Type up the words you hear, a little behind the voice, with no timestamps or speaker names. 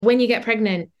when you get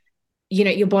pregnant,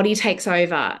 your body takes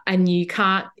over and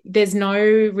there's no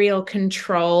real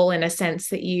control in a sense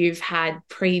that you've had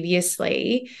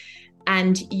previously.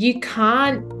 And you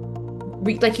can't,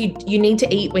 you need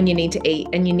to eat when you need to eat,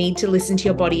 and you need to listen to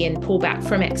your body and pull back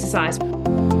from exercise.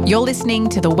 You're listening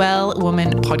to the Well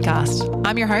Woman podcast.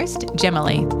 I'm your host, Gemma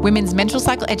Lee, women's menstrual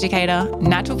cycle educator,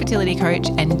 natural fertility coach,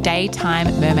 and daytime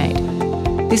mermaid.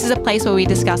 This is a place where we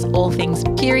discuss all things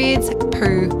periods,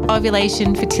 poo,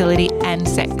 ovulation, fertility, and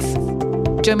sex.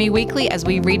 Join me weekly as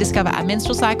we rediscover our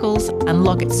menstrual cycles,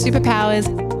 unlock its superpowers,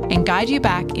 and guide you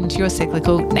back into your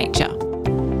cyclical nature.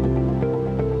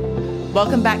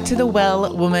 Welcome back to the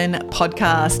Well Woman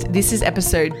podcast. This is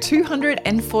episode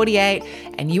 248,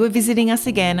 and you are visiting us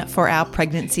again for our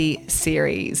pregnancy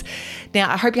series.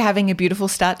 Now, I hope you're having a beautiful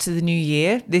start to the new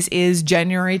year. This is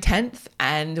January 10th,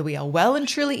 and we are well and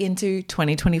truly into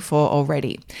 2024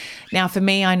 already. Now, for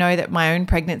me, I know that my own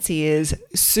pregnancy is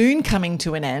soon coming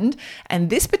to an end, and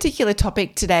this particular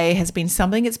topic today has been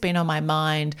something that's been on my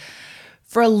mind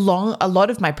for a lot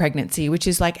of my pregnancy, which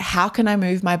is like, how can I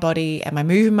move my body? Am I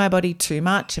moving my body too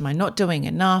much? Am I not doing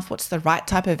enough? What's the right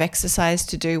type of exercise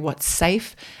to do? What's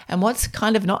safe and what's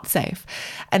kind of not safe?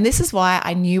 And this is why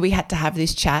I knew we had to have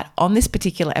this chat on this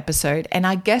particular episode. And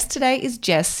our guest today is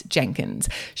Jess Jenkins.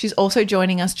 She's also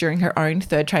joining us during her own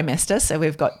third trimester. So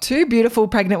we've got two beautiful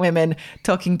pregnant women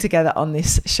talking together on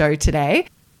this show today.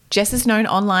 Jess is known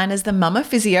online as the Mama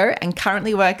Physio and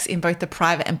currently works in both the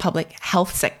private and public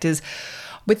health sectors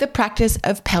with the practice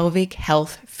of pelvic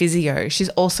health physio. She's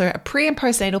also a pre and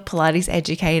postnatal Pilates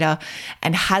educator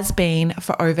and has been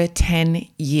for over 10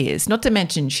 years. Not to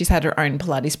mention she's had her own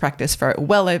Pilates practice for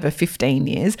well over 15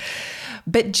 years.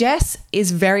 But Jess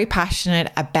is very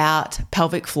passionate about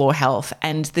pelvic floor health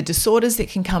and the disorders that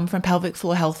can come from pelvic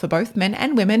floor health for both men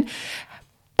and women,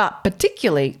 but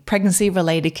particularly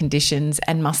pregnancy-related conditions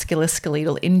and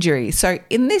musculoskeletal injury. So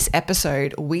in this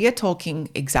episode, we are talking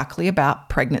exactly about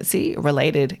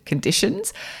pregnancy-related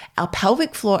conditions, our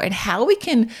pelvic floor, and how we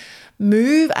can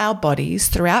move our bodies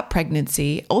throughout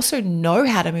pregnancy, also know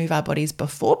how to move our bodies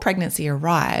before pregnancy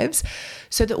arrives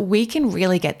so that we can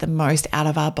really get the most out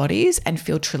of our bodies and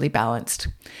feel truly balanced.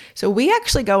 So we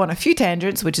actually go on a few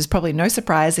tangents, which is probably no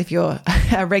surprise if you're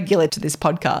a regular to this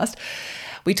podcast.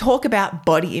 We talk about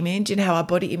body image and how our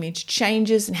body image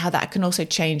changes and how that can also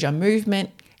change our movement,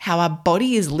 how our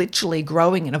body is literally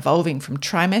growing and evolving from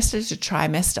trimester to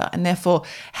trimester, and therefore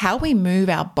how we move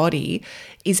our body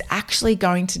is actually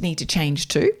going to need to change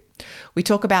too. We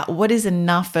talk about what is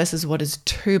enough versus what is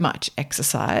too much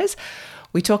exercise.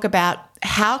 We talk about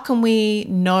how can we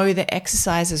know that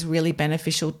exercise is really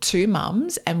beneficial to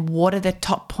mums and what are the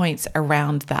top points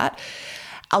around that,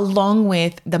 along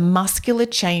with the muscular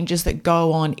changes that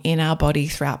go on in our body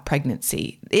throughout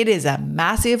pregnancy. It is a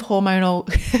massive hormonal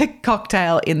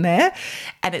cocktail in there,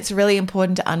 and it's really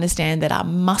important to understand that our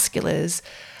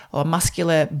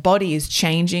muscular body is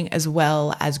changing as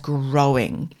well as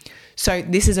growing. So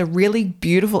this is a really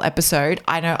beautiful episode.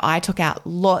 I know I took out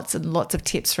lots and lots of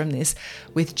tips from this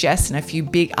with Jess and a few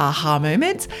big aha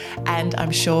moments, and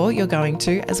I'm sure you're going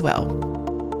to as well.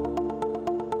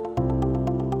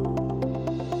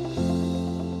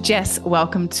 Jess,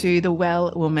 welcome to the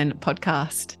Well Woman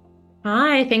podcast.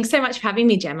 Hi, thanks so much for having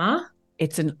me, Gemma.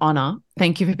 It's an honor.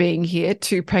 Thank you for being here.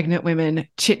 Two pregnant women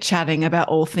chit-chatting about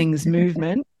all things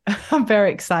movement. I'm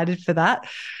very excited for that.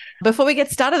 Before we get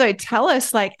started though, tell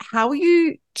us, how are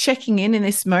you checking in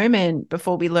this moment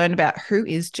before we learn about who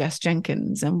is Jess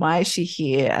Jenkins and why is she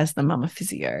here as the Mama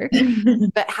Physio?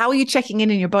 But how are you checking in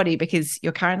your body because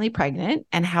you're currently pregnant,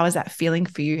 and how is that feeling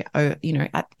for you, in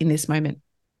this moment?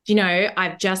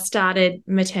 I've just started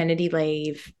maternity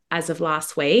leave as of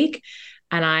last week,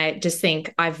 and I just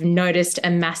think I've noticed a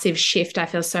massive shift. I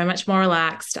feel so much more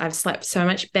relaxed. I've slept so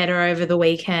much better over the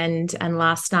weekend and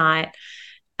last night,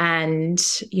 and,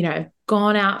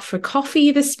 gone out for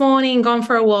coffee this morning, gone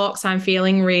for a walk. So I'm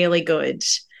feeling really good.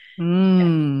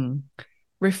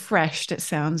 Refreshed. It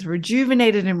sounds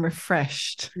rejuvenated and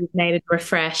refreshed.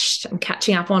 Refreshed. I'm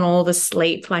catching up on all the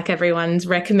sleep like everyone's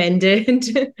recommended.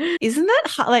 Isn't that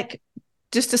hard?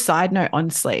 Just a side note on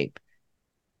sleep.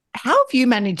 How have you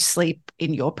managed sleep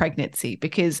in your pregnancy?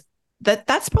 Because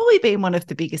that's probably been one of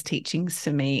the biggest teachings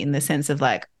for me, in the sense of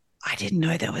I didn't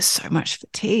know there was so much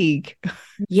fatigue.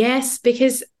 Yes,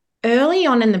 because early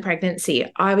on in the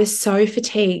pregnancy, I was so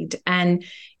fatigued, and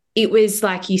it was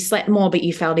like you slept more, but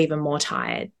you felt even more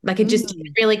tired. It just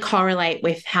didn't really correlate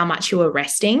with how much you were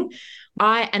resting.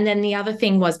 And then the other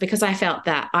thing was, because I felt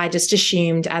that, I just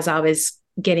assumed as I was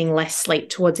getting less sleep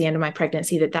towards the end of my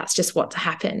pregnancy that that's just what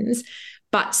happens.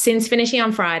 But since finishing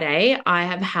on Friday, I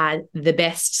have had the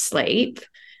best sleep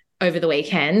over the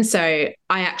weekend. So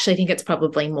I actually think it's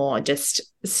probably more just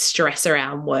stress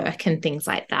around work and things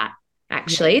like that,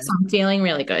 actually. Yeah. So I'm feeling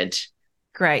really good.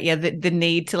 Great. Yeah. The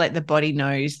need to let the body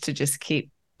knows to just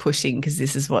keep pushing because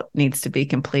this is what needs to be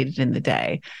completed in the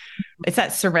day. It's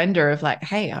that surrender of like,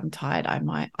 hey, I'm tired.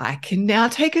 I can now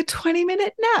take a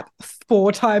 20-minute nap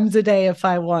 4 times a day if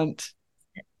I want.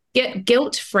 Get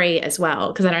guilt-free as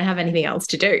well, because I don't have anything else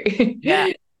to do.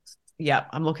 Yeah. Yeah.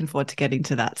 I'm looking forward to getting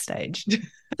to that stage.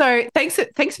 So thanks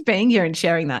for being here and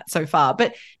sharing that so far.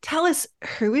 But tell us,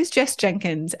 who is Jess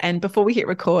Jenkins? And before we hit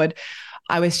record,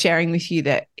 I was sharing with you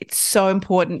that it's so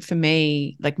important for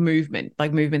me, like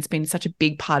movement's been such a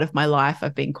big part of my life.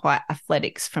 I've been quite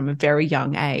athletics from a very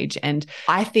young age. And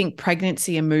I think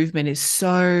pregnancy and movement is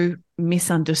so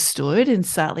misunderstood and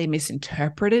slightly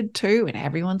misinterpreted too. And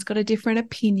everyone's got a different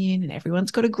opinion and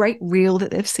everyone's got a great reel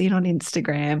that they've seen on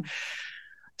Instagram.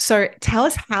 So tell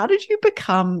us, how did you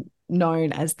become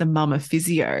known as the mama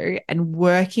physio and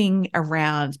working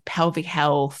around pelvic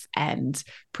health and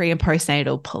pre and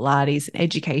postnatal Pilates and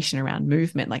education around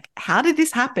movement? Like, how did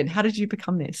this happen? How did you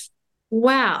become this?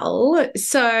 Well,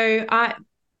 so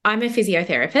I'm a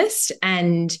physiotherapist,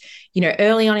 and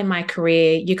early on in my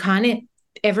career,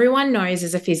 everyone knows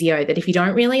as a physio that if you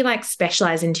don't really like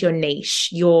specialize into your niche,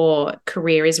 your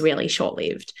career is really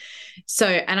short-lived. So,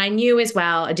 and I knew as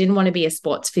well, I didn't want to be a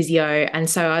sports physio. And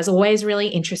so I was always really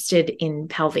interested in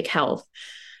pelvic health.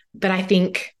 But I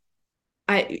think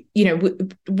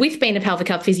with being a pelvic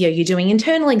health physio, you're doing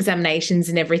internal examinations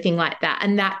and everything like that.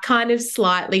 And that kind of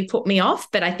slightly put me off,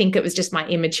 but I think it was just my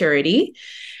immaturity.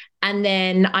 And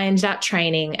then I ended up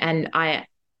training, and I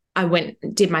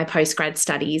did my postgrad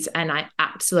studies, and I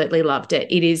absolutely loved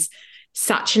it. It is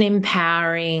such an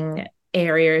empowering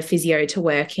area of physio to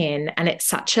work in. And it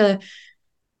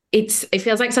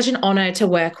feels like such an honor to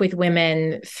work with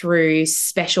women through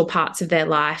special parts of their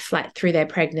life, like through their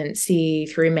pregnancy,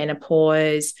 through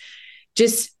menopause.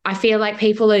 I feel like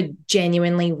people are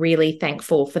genuinely really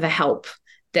thankful for the help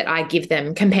that I give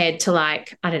them compared to,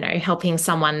 like, I don't know, helping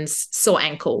someone's sore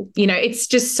ankle. It's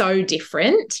just so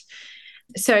different.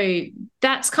 So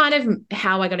that's kind of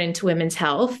how I got into women's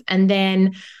health. And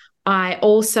then I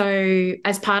also,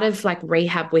 as part of like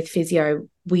rehab with physio,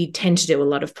 we tend to do a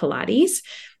lot of Pilates,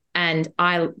 and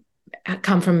I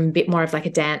come from a bit more of like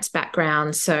a dance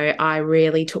background. So I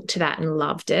really took to that and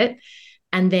loved it.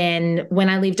 And then when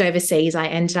I lived overseas, I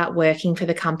ended up working for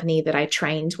the company that I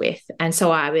trained with. And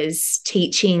so I was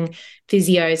teaching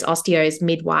physios, osteos,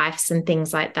 midwives, and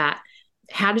things like that,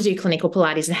 how to do clinical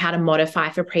Pilates and how to modify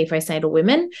for pre-postnatal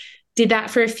women. Did that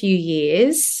for a few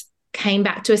years, came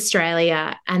back to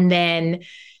Australia, and then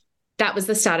that was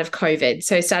the start of COVID.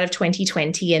 So start of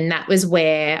 2020. And that was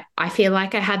where I feel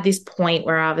like I had this point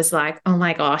where I was like, oh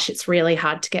my gosh, it's really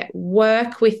hard to get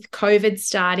work with COVID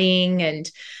starting. And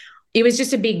it was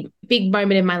just a big, big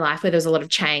moment in my life where there was a lot of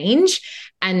change.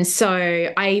 And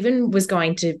so I even was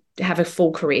going to have a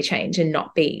full career change and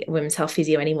not be a women's health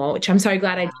physio anymore, which I'm so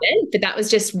glad I did. But that was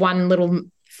just one little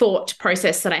thought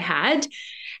process that I had.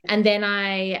 And then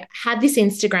I had this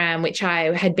Instagram, which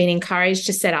I had been encouraged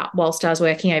to set up whilst I was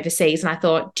working overseas. And I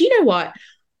thought, do you know what?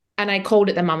 And I called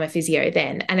it the Mama Physio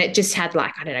then. And it just had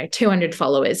like, I don't know, 200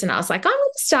 followers. And I was like, I'm going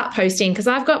to start posting because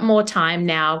I've got more time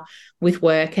now with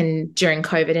work and during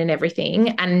COVID and everything.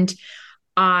 And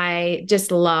I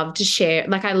just love to share,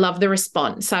 like I love the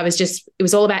response. It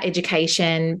was all about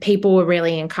education. People were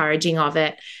really encouraging of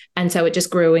it. And so it just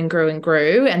grew and grew and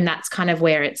grew. And that's kind of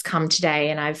where it's come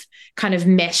today. And I've kind of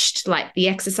meshed like the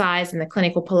exercise and the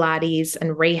clinical Pilates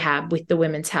and rehab with the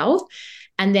women's health.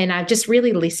 And then I've just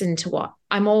really listened to what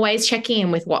I'm always checking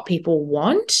in with what people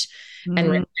want and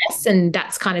request. And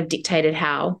that's kind of dictated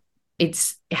how it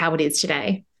is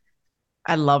today.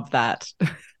 I love that.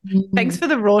 Thanks for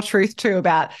the raw truth too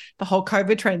about the whole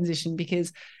COVID transition,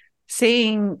 because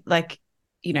seeing like,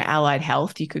 allied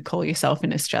health, you could call yourself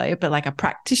in Australia, but like a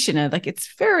practitioner, like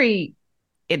it's very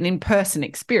an in-person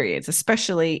experience,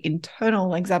 especially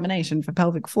internal examination for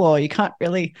pelvic floor. You can't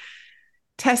really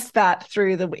test that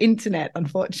through the internet,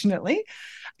 unfortunately.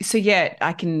 So yeah,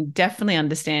 I can definitely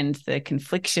understand the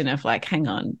confliction of like, hang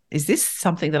on, is this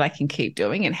something that I can keep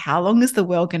doing? And how long is the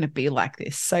world going to be like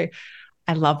this? So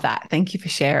I love that. Thank you for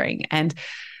sharing. And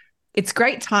it's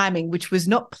great timing, which was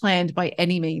not planned by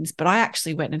any means, but I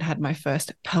actually went and had my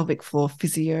first pelvic floor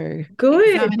physio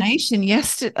examination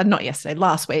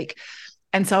last week.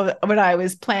 And so when I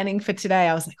was planning for today,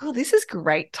 I was like, oh, this is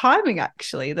great timing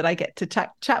actually that I get to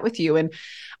chat with you. And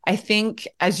I think,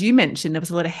 as you mentioned, there was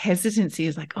a lot of hesitancy.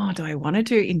 Is like, oh, do I want to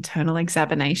do internal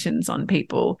examinations on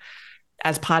people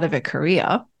as part of a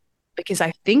career? because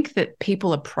I think that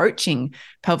people approaching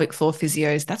pelvic floor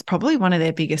physios, that's probably one of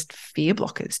their biggest fear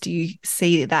blockers. Do you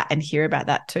see that and hear about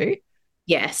that too?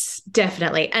 Yes,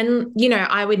 definitely. And, you know,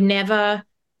 I would never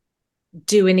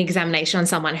do an examination on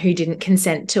someone who didn't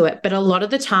consent to it. But a lot of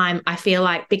the time, I feel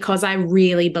like because I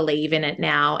really believe in it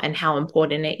now and how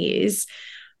important it is,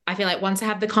 I feel like once I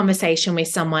have the conversation with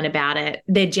someone about it,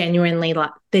 they're generally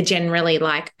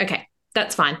like, okay,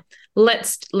 that's fine.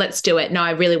 Let's do it. No,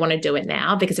 I really want to do it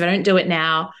now, because if I don't do it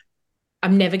now,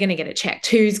 I'm never going to get it checked.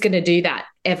 Who's going to do that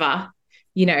ever?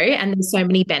 You know, and there's so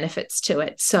many benefits to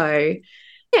it. So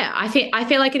yeah, I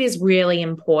feel like it is really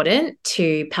important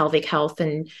to pelvic health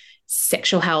and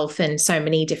sexual health and so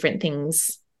many different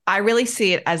things. I really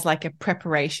see it as like a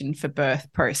preparation for birth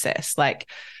process. Like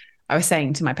I was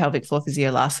saying to my pelvic floor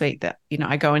physio last week that, you know,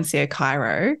 I go and see a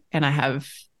chiro, and I have,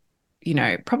 you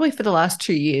know, probably for the last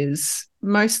 2 years,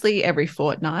 mostly every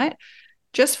fortnight,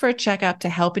 just for a checkup to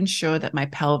help ensure that my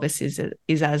pelvis is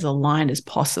as aligned as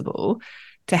possible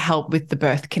to help with the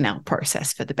birth canal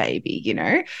process for the baby, you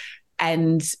know.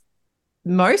 And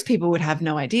most people would have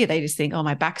no idea. They just think, oh,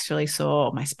 my back's really sore,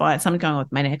 or my spine, something's going on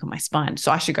with my neck or my spine,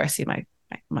 so I should go see my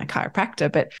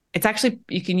chiropractor. But it's actually,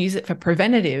 you can use it for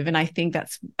preventative. And I think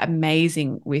that's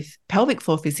amazing with pelvic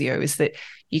floor physio, is that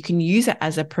you can use it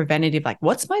as a preventative. Like,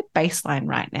 what's my baseline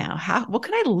right now? What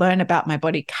can I learn about my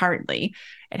body currently?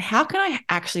 And how can I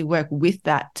actually work with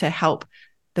that to help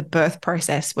the birth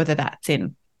process, whether that's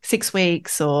in 6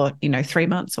 weeks or, you know, 3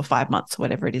 months or 5 months or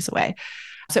whatever it is away.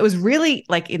 So it was really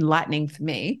like enlightening for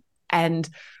me. And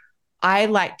I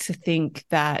like to think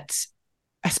that,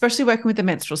 especially working with the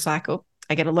menstrual cycle,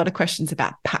 I get a lot of questions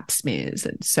about pap smears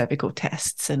and cervical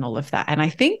tests and all of that. And I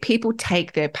think people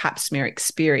take their pap smear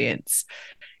experience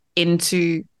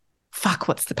into,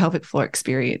 what's the pelvic floor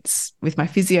experience with my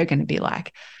physio going to be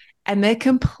like? And they're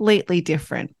completely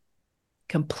different.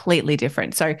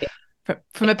 So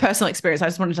from a personal experience, I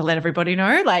just wanted to let everybody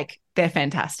know, like, they're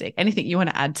fantastic. Anything you want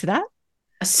to add to that?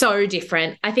 So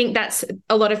different. I think that's,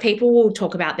 a lot of people will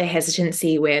talk about their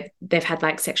hesitancy where they've had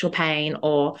like sexual pain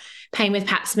or pain with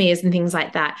pap smears and things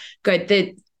like that.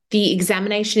 The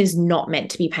examination is not meant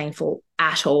to be painful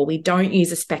at all. We don't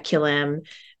use a speculum.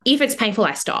 If it's painful,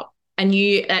 I stop. And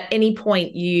you, at any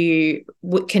point, you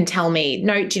can tell me,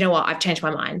 no, do you know what? I've changed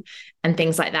my mind, and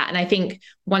things like that. And I think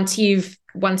once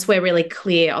we're really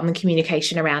clear on the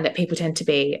communication around it, people tend to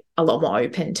be a lot more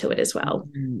open to it as well.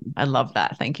 I love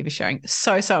that. Thank you for sharing.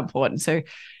 So important. So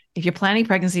if you're planning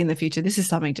pregnancy in the future, this is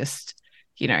something, just,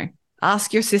 you know,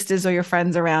 ask your sisters or your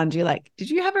friends around you, like, did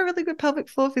you have a really good pelvic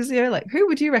floor physio? Like, who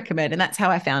would you recommend? And that's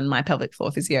how I found my pelvic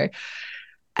floor physio.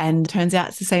 And turns out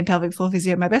it's the same pelvic floor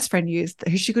physio my best friend used,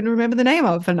 who she couldn't remember the name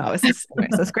of. And so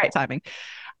it's great timing.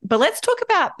 But let's talk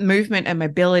about movement and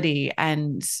mobility.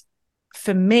 And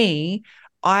for me,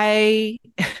 there's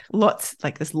lots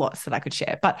that I could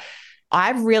share, but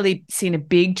I've really seen a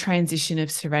big transition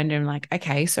of surrender. I'm like,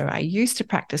 okay, so I used to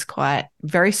practice quite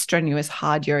very strenuous,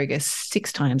 hard yoga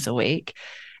 6 times a week.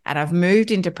 And I've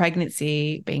moved into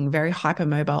pregnancy being very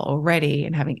hypermobile already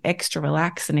and having extra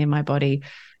relaxin in my body.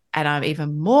 And I'm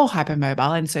even more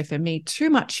hypermobile. And so for me, too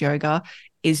much yoga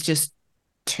is just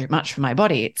too much for my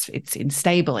body. It's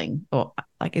instabling, or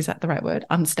like, is that the right word?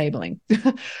 Unstabling.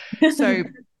 So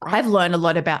I've learned a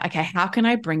lot about, okay, how can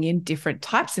I bring in different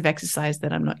types of exercise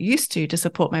that I'm not used to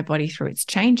support my body through its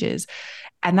changes?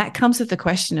 And that comes with the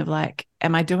question of, like,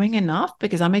 am I doing enough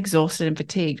because I'm exhausted and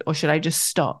fatigued, or should I just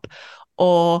stop?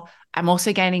 Or I'm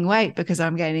also gaining weight because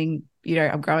I'm gaining, you know,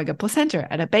 I'm growing a placenta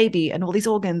and a baby and all these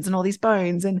organs and all these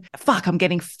bones, and I'm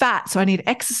getting fat, so I need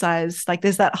exercise. Like,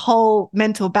 there's that whole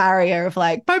mental barrier of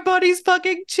like, my body's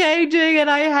fucking changing and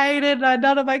I hate it and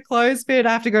none of my clothes fit.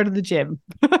 I have to go to the gym.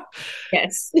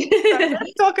 Yes. So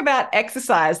let's talk about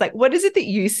exercise. Like, what is it that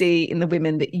you see in the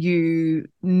women that you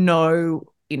know,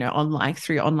 online,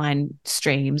 through online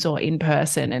streams or in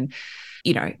person, and,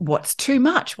 you know, what's too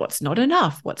much, what's not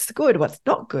enough, what's good, what's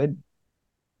not good?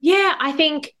 Yeah, I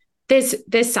think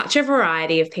there's such a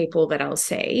variety of people that I'll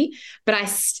see, but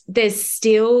there's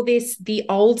still the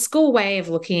old school way of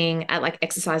looking at like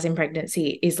exercise in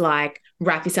pregnancy is like,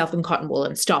 wrap yourself in cotton wool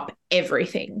and stop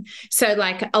everything. So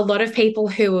like, a lot of people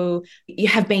who you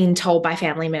have been told by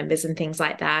family members and things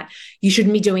like that, you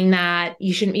shouldn't be doing that,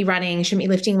 you shouldn't be running, you shouldn't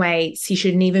be lifting weights, you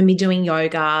shouldn't even be doing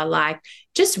yoga, like,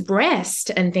 just rest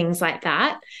and things like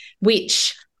that,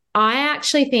 which I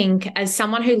actually think, as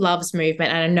someone who loves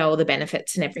movement and I know all the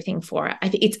benefits and everything for it, I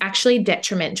think it's actually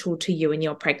detrimental to you in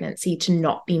your pregnancy to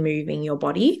not be moving your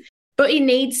body. But you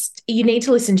need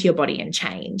to listen to your body and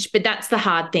change. But that's the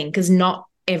hard thing, because not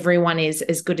everyone is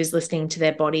as good as listening to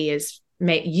their body as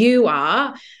you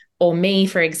are, or me,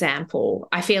 for example,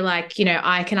 I feel like,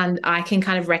 I can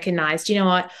kind of recognize, you know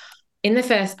what, in the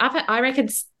first, I reckon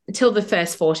till the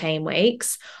first 14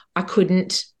 weeks, I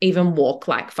couldn't even walk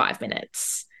like 5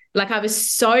 minutes. Like I was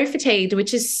so fatigued,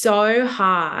 which is so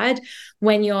hard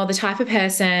when you're the type of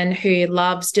person who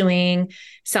loves doing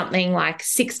something like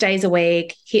 6 days a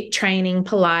week, HIIT training,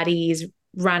 Pilates,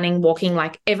 running, walking,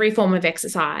 like every form of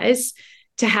exercise,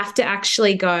 to have to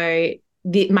actually go,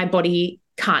 my body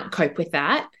can't cope with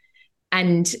that.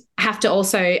 And have to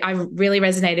also, I really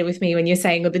resonated with me when you're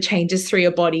saying all the changes through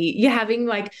your body. You're having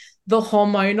like the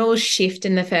hormonal shift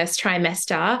in the first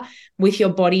trimester with your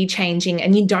body changing,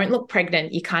 and you don't look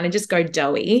pregnant. You kind of just go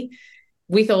doughy,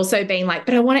 with also being like,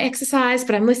 but I want to exercise,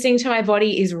 but I'm listening to my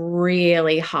body, is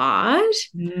really hard.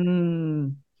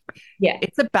 Yeah.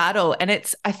 It's a battle. And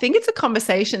I think it's a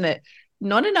conversation that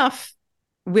not enough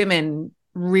women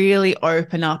really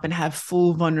open up and have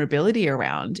full vulnerability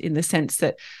around, in the sense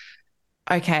that,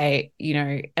 okay,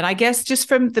 and I guess just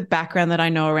from the background that I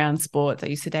know around sports, I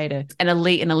used to date an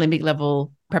elite and Olympic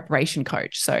level preparation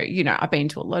coach. So, I've been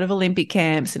to a lot of Olympic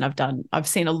camps and I've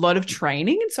seen a lot of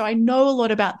training. And so I know a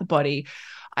lot about the body.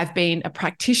 I've been a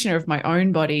practitioner of my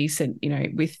own body since,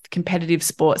 with competitive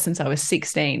sports since I was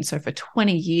 16. So for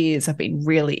 20 years, I've been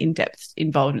really in-depth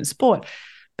involved in sport.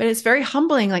 But it's very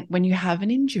humbling, like when you have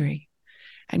an injury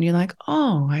and you're like,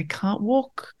 oh, I can't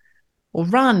walk or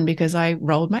run because I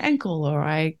rolled my ankle, or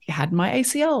I had my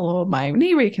ACL or my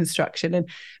knee reconstruction. And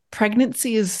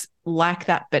pregnancy is like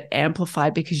that, but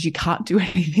amplified, because you can't do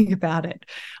anything about it.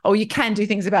 Or you can do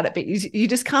things about it, but you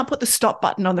just can't put the stop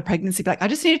button on the pregnancy. Be like, I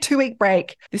just need a 2-week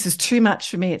break. This is too much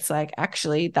for me. It's like,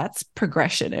 actually, that's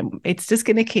progression, and it's just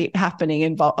going to keep happening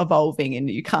and evolving, and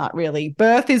you can't really,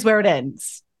 birth is where it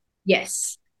ends.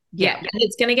 Yes. Yeah. And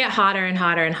it's going to get harder and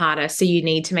harder and harder. So you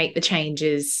need to make the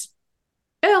changes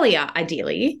earlier,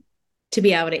 ideally, to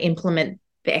be able to implement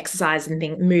the exercise and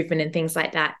movement and things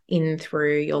like that in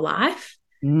through your life.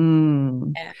 Yeah.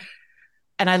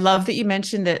 And I love that you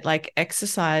mentioned that, like,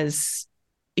 exercise,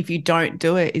 if you don't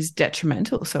do it, is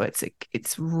detrimental. So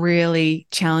it's really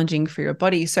challenging for your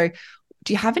body. So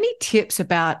do you have any tips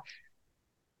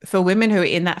for women who are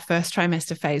in that first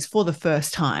trimester phase for the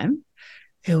first time,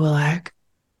 who are like,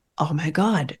 oh my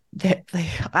God,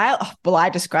 I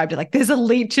described it like, there's a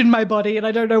leech in my body and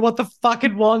I don't know what the fuck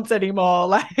it wants anymore.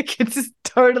 Like, it's just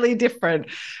totally different.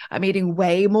 I'm eating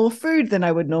way more food than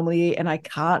I would normally eat, and I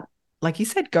can't, like you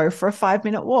said, go for a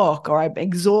 5-minute walk, or I'm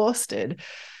exhausted.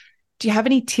 Do you have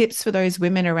any tips for those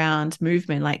women around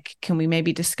movement? Like, can we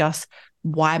maybe discuss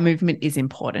why movement is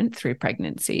important through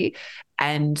pregnancy,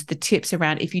 and the tips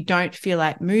around, if you don't feel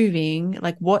like moving,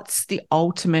 like, what's the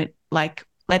ultimate, like,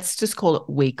 let's just call it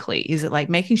weekly. Is it like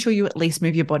making sure you at least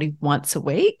move your body once a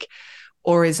week?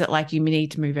 Or is it like you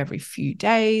need to move every few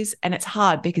days? And it's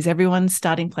hard because everyone's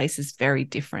starting place is very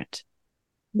different.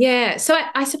 Yeah. So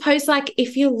I suppose, like,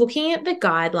 if you're looking at the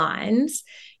guidelines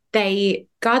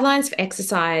for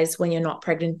exercise when you're not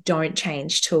pregnant don't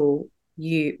change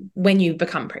when you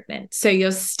become pregnant. So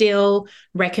you're still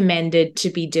recommended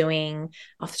to be doing,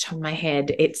 off the top of my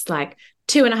head, it's like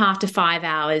 2.5 to 5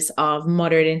 hours of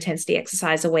moderate intensity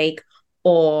exercise a week,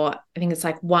 or I think it's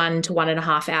like 1 to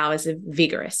 1.5 hours of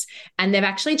vigorous. And they've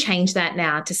actually changed that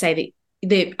now to say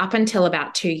that up until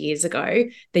about 2 years ago,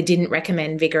 they didn't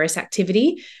recommend vigorous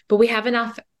activity, but we have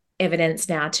enough evidence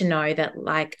now to know that,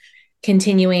 like,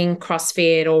 continuing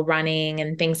CrossFit or running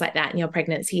and things like that in your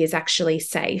pregnancy is actually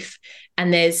safe.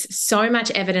 And there's so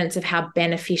much evidence of how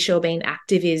beneficial being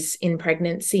active is in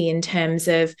pregnancy, in terms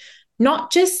of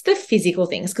not just the physical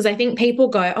things, because I think people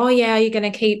go, oh yeah, you're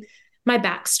going to keep my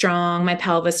back strong, my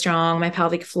pelvis strong, my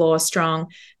pelvic floor strong.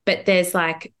 But there's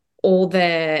like all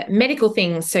the medical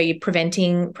things. So you're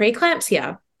preventing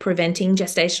preeclampsia, preventing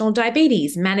gestational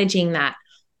diabetes, managing that.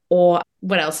 Or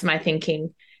what else am I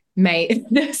thinking?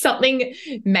 Something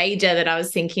major that I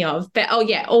was thinking of. But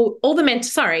all the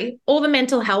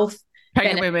mental health.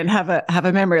 Pregnant women have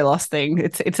a memory loss thing.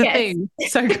 It's a thing.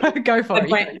 So go for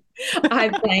it. I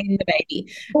blame the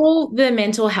baby. All the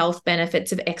mental health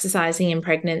benefits of exercising in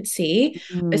pregnancy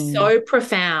are so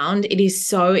profound. It is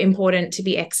so important to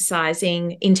be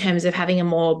exercising in terms of having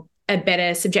a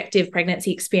better subjective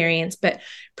pregnancy experience, but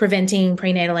preventing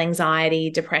prenatal anxiety,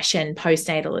 depression,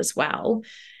 postnatal as well.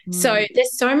 So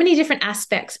there's so many different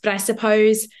aspects, but I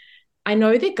suppose I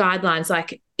know the guidelines,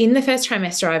 like in the first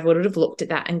trimester, I would have looked at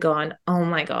that and gone, oh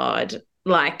my God,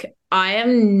 like I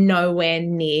am nowhere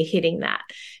near hitting that.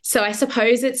 So I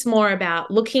suppose it's more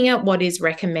about looking at what is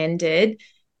recommended,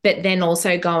 but then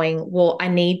also going, well, I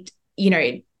need,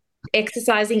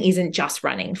 exercising isn't just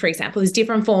running, for example. There's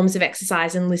different forms of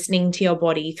exercise, and listening to your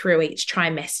body through each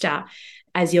trimester.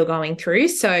 as you're going through.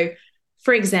 So,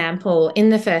 for example, in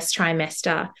the first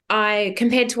trimester,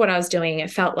 compared to what I was doing, it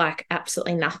felt like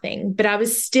absolutely nothing, but I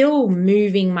was still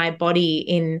moving my body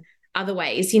in other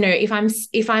ways.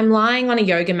 If I'm lying on a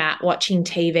yoga mat watching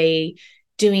TV,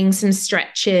 doing some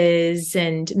stretches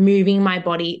and moving my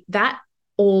body, that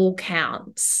all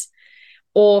counts.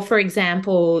 Or, for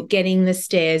example, getting the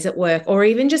stairs at work, or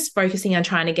even just focusing on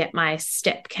trying to get my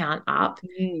step count up.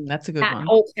 That's a good one. That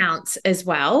all counts as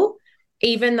well.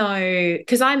 Even though,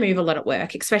 because I move a lot at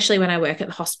work, especially when I work at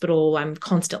the hospital, I'm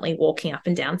constantly walking up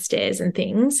and down stairs and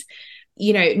things.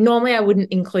 Normally I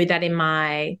wouldn't include that in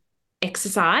my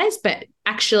exercise, but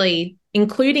actually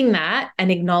including that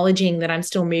and acknowledging that I'm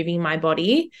still moving my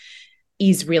body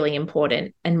is really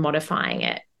important, and modifying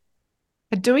it.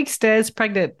 Doing stairs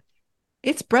pregnant,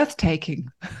 it's breathtaking,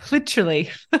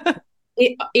 literally.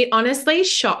 It honestly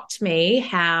shocked me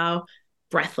how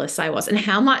breathless I was and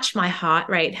how much my heart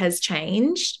rate has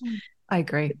changed. I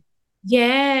agree.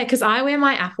 Yeah, because I wear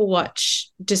my Apple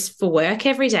Watch just for work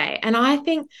every day, and I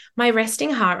think my resting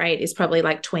heart rate is probably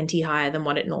like 20 higher than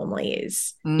what it normally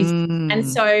is. And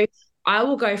so I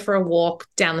will go for a walk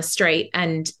down the street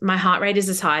and my heart rate is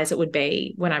as high as it would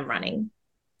be when I'm running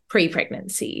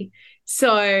pre-pregnancy.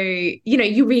 So,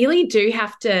 you really do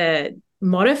have to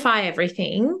modify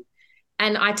everything.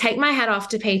 And I take my hat off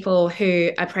to people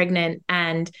who are pregnant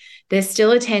and they're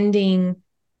still attending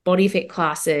body fit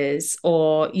classes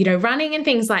or, running and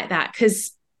things like that,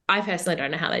 because I personally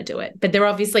don't know how they do it, but they're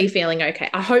obviously feeling okay.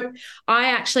 I hope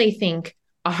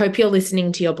you're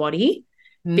listening to your body,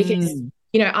 because,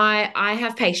 I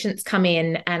have patients come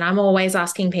in and I'm always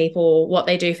asking people what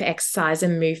they do for exercise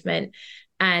and movement.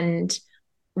 And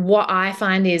what I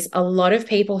find is a lot of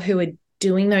people who are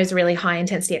doing those really high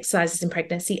intensity exercises in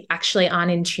pregnancy actually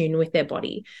aren't in tune with their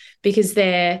body, because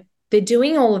they're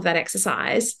doing all of that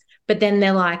exercise, but then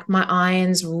they're like, my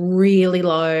iron's really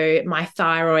low, my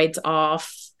thyroid's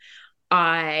off,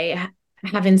 I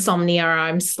have insomnia, or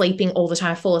I'm sleeping all the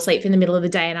time, I fall asleep in the middle of the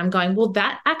day. And I'm going, well,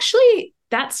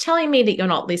 that's telling me that you're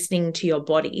not listening to your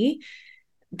body,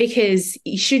 because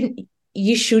you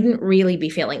shouldn't really be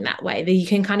feeling that way, that you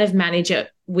can kind of manage it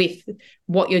with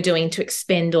what you're doing to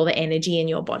expend all the energy in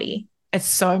your body. It's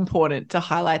so important to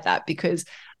highlight that, because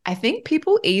I think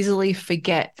people easily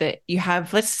forget that you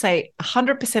have, let's say,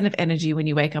 100% of energy when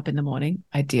you wake up in the morning,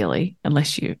 ideally,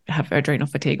 unless you have adrenal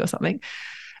fatigue or something.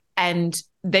 And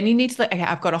then you need to okay,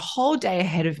 I've got a whole day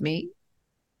ahead of me.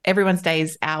 Everyone's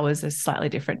days, hours are slightly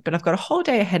different, but I've got a whole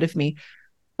day ahead of me.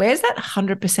 Where's that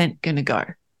 100% going to go?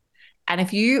 And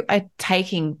if you are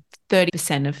taking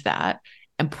 30% of that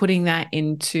and putting that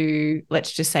into,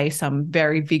 let's just say, some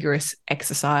very vigorous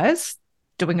exercise,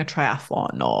 doing a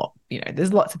triathlon, or,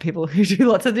 there's lots of people who do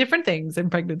lots of different things in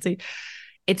pregnancy.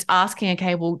 It's asking,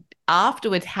 okay, well,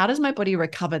 afterwards, how does my body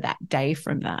recover that day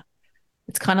from that?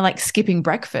 It's kind of like skipping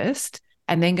breakfast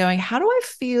and then going, how do I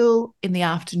feel in the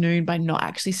afternoon by not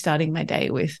actually starting my day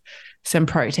with some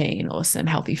protein or some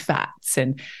healthy fats?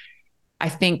 And I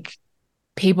think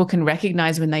people can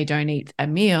recognize when they don't eat a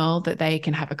meal that they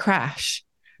can have a crash.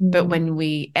 But when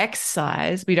we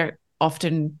exercise, we don't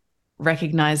often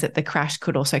recognize that the crash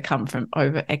could also come from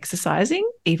over exercising,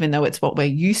 even though it's what we're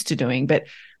used to doing. But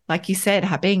like you said,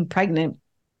 being pregnant,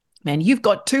 man, you've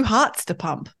got 2 hearts to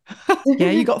pump.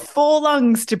 Yeah, you've got 4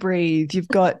 lungs to breathe. You've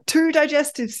got 2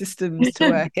 digestive systems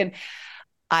to work. And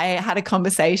I had a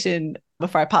conversation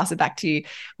before I pass it back to you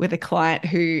with a client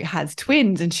who has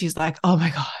twins, and she's like, oh my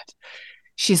God.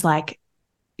 She's like,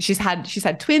 she's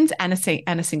had twins and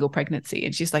a single pregnancy.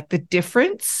 And she's like, the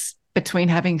difference between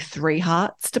having 3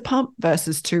 hearts to pump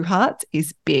versus 2 hearts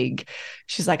is big.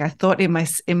 She's like, I thought in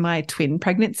my twin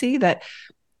pregnancy that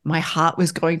my heart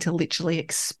was going to literally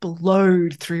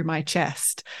explode through my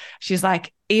chest. She's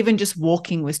like, even just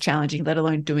walking was challenging, let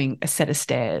alone doing a set of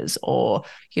stairs or,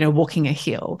 walking a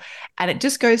hill. And it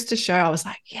just goes to show, I was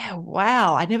like, yeah,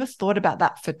 wow, I never thought about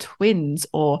that for twins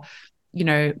or,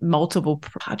 multiple,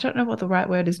 I don't know what the right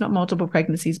word is, not multiple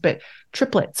pregnancies, but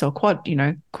triplets or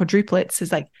quadruplets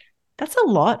is like, that's a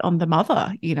lot on the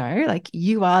mother, like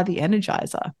you are the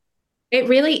energizer. It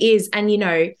really is. And,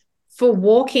 for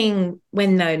walking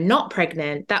when they're not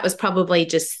pregnant, that was probably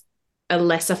just a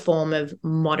lesser form of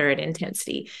moderate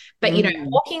intensity. But,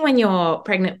 walking when you're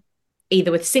pregnant,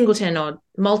 either with singleton or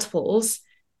multiples,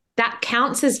 that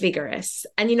counts as vigorous.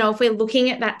 And, if we're looking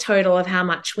at that total of how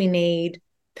much we need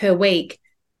per week,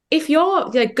 if you're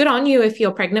good on you, if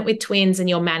you're pregnant with twins and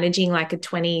you're managing like a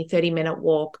 20, 30-minute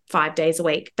walk 5 days a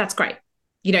week, that's great.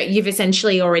 You've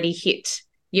essentially already hit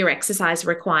your exercise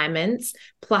requirements,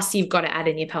 plus you've got to add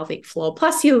in your pelvic floor,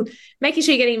 plus you're making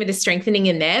sure you're getting a bit of strengthening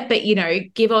in there. But,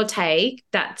 give or take,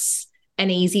 that's an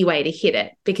easy way to hit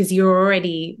it because you're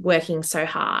already working so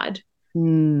hard.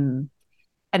 And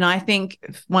I think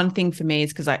one thing for me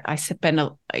is because I spend,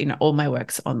 all my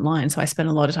work's online. So I spend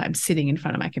a lot of time sitting in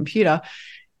front of my computer,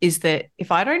 is that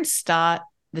if I don't start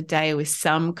the day with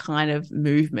some kind of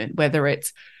movement, whether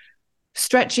it's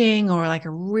stretching or like a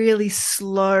really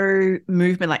slow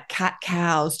movement like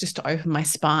cat-cows just to open my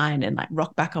spine and like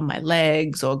rock back on my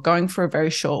legs, or going for a very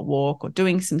short walk, or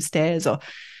doing some stairs, or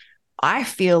I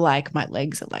feel like my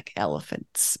legs are like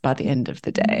elephants by the end of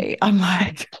the day. I'm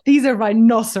like, these are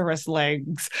rhinoceros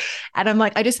legs. And I'm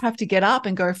like, I just have to get up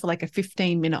and go for like a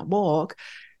 15-minute walk,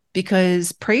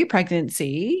 because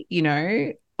pre-pregnancy,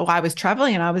 I was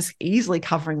traveling and I was easily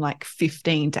covering like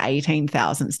 15 to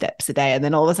 18,000 steps a day. And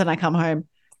then all of a sudden I come home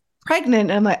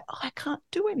pregnant and I'm like, I can't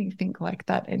do anything like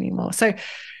that anymore. So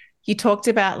you talked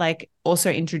about like also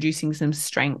introducing some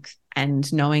strength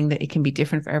and knowing that it can be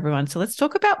different for everyone. So let's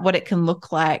talk about what it can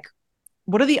look like.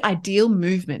 What are the ideal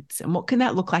movements and what can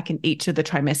that look like in each of the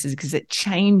trimesters? Because it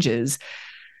changes.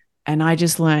 And I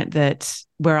just learned that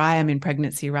where I am in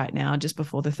pregnancy right now, just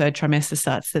before the third trimester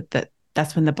starts,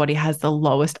 that's when the body has the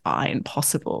lowest iron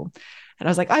possible. And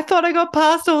I was like, I thought I got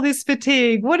past all this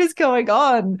fatigue. What is going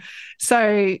on?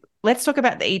 So let's talk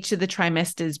about each of the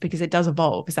trimesters, because it does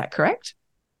evolve. Is that correct?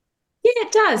 Yeah,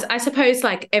 it does. I suppose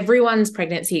like everyone's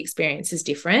pregnancy experience is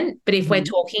different. But if we're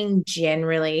talking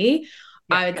generally,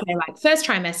 I would say like first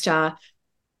trimester,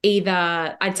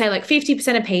 I'd say like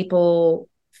 50% of people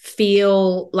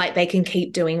feel like they can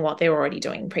keep doing what they're already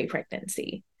doing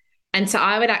pre-pregnancy. And so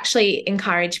I would actually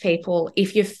encourage people,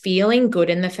 if you're feeling good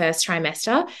in the first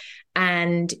trimester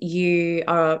and you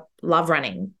love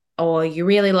running or you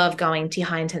really love going to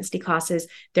high intensity classes,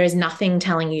 there is nothing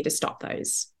telling you to stop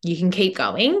those. You can keep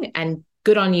going, and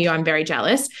good on you. I'm very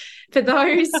jealous. For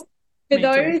those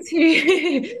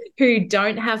who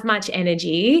don't have much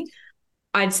energy,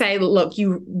 I'd say, look,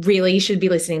 you really should be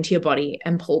listening to your body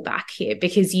and pull back here,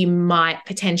 because you might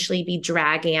potentially be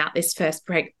dragging out this first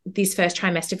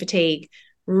trimester fatigue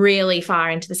really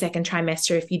far into the second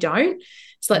trimester if you don't.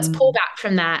 So let's pull back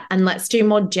from that and let's do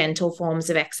more gentle forms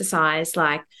of exercise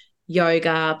like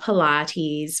yoga,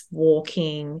 Pilates,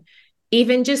 walking,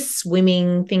 even just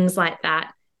swimming, things like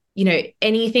that.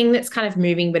 Anything that's kind of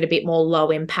moving but a bit more low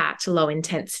impact, low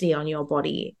intensity on your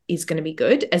body is going to be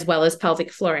good, as well as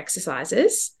pelvic floor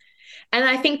exercises. And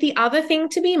I think the other thing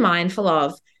to be mindful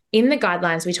of in the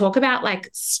guidelines, we talk about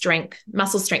like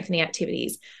muscle strengthening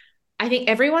activities. I think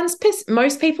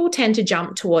most people tend to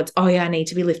jump towards, oh yeah, I need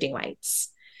to be lifting weights.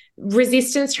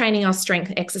 Resistance training or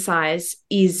strength exercise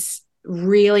is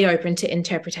really open to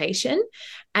interpretation.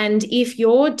 And if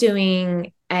you're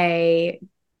doing a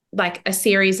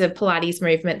series of Pilates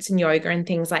movements and yoga and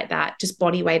things like that, just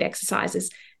body weight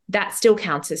exercises, that still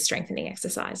counts as strengthening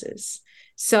exercises.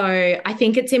 So I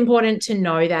think it's important to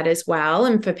know that as well,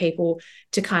 and for people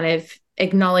to kind of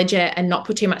acknowledge it and not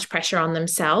put too much pressure on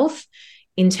themselves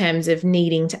in terms of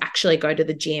needing to actually go to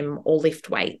the gym or lift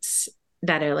weights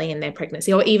that early in their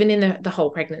pregnancy, or even in the whole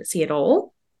pregnancy at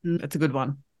all. That's a good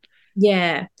one.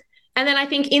 Yeah. And then I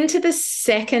think into the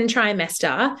second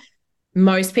trimester,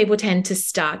 most people tend to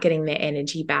start getting their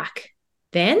energy back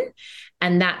then.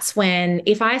 And that's when,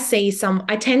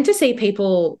 I tend to see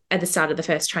people at the start of the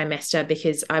first trimester,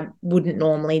 because I wouldn't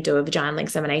normally do a vaginal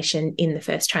examination in the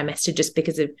first trimester just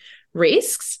because of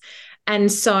risks.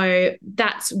 And so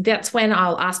that's when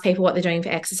I'll ask people what they're doing for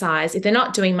exercise. If they're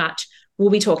not doing much, we'll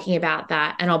be talking about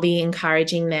that, and I'll be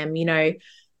encouraging them,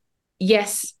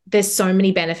 yes, there's so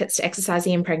many benefits to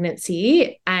exercising in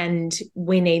pregnancy, and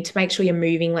we need to make sure you're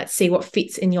moving. Let's see what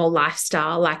fits in your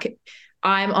lifestyle. Like,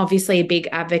 I'm obviously a big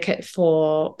advocate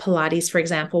for Pilates, for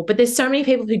example, but there's so many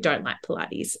people who don't like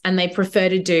Pilates and they prefer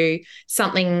to do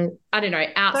something, I don't know,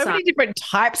 outside. So many different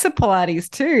types of Pilates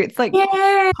too. It's like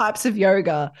types of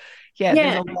yoga. Yeah,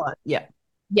 there's a lot. Yeah.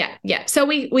 Yeah. So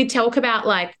we talk about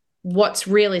like what's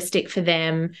realistic for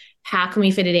them, how can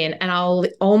we fit it in? And I'll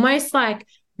almost like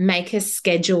make a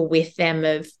schedule with them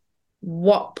of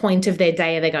what point of their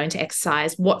day are they going to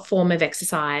exercise, what form of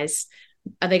exercise.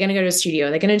 Are they going to go to a studio?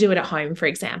 Are they going to do it at home, for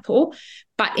example?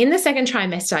 But in the second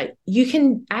trimester, you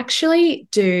can actually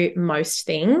do most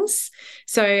things.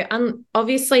 So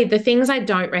obviously the things I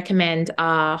don't recommend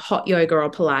are hot yoga or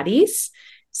Pilates.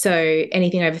 So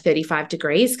anything over 35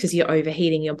 degrees, because you're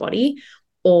overheating your body,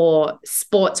 or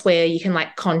sports where you can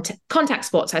like contact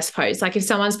sports, I suppose. Like if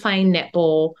someone's playing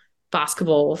netball,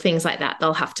 basketball, things like that,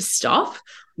 they'll have to stop.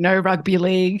 No rugby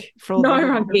league. No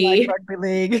rugby. Rugby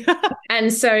league.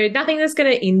 And so nothing that's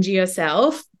going to injure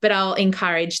yourself, but I'll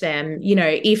encourage them,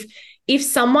 if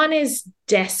someone is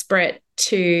desperate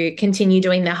to continue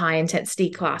doing the high intensity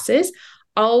classes,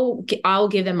 I'll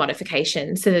give them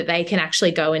modifications so that they can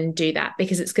actually go and do that,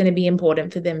 because it's going to be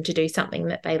important for them to do something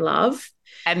that they love.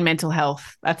 And mental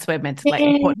health. That's where mental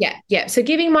important. Yeah. So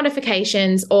giving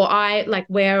modifications, or I like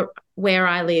where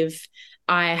I live,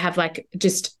 I have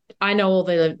I know all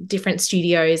the different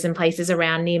studios and places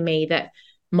around near me that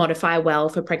modify well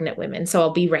for pregnant women. So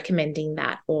I'll be recommending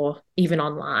that, or even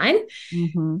online.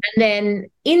 Mm-hmm. And then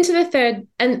into the third,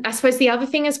 and I suppose the other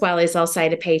thing as well is I'll say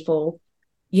to people,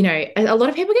 a lot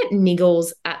of people get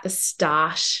niggles at the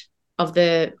start of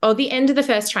the end of the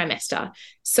first trimester.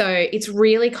 So it's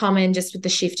really common just with the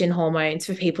shift in hormones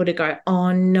for people to go,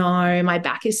 oh no, my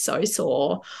back is so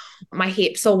sore, my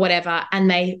hips or whatever. And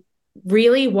they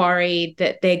really worried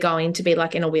that they're going to be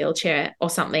like in a wheelchair or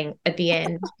something at the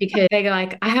end, because they're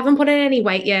like, I haven't put on any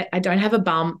weight yet. I don't have a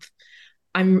bump.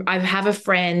 I have a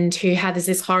friend who had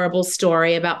this horrible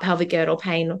story about pelvic girdle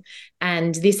pain,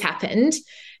 and this happened.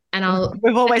 And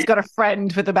we've always got a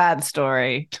friend with a bad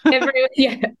story.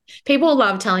 People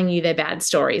love telling you their bad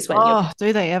stories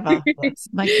do they ever?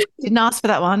 Didn't ask for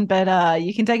that one, but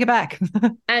you can take it back.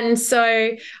 And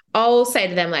so I'll say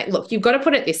to them, like, look, you've got to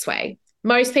put it this way.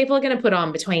 Most people are going to put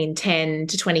on between 10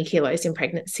 to 20 kilos in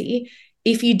pregnancy.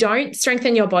 If you don't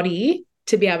strengthen your body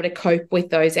to be able to cope with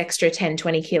those extra 10,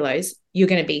 20 kilos, you're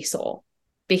going to be sore,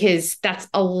 because that's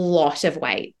a lot of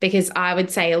weight. Because I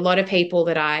would say a lot of people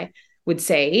that I would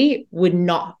see would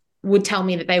tell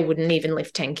me that they wouldn't even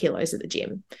lift 10 kilos at the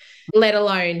gym, let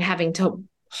alone having to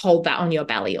hold that on your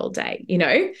belly all day,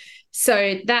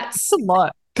 So that's a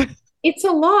lot. It's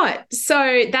a lot.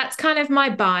 So that's kind of my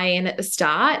buy-in at the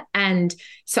start. And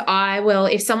so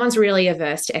if someone's really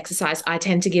averse to exercise, I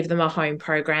tend to give them a home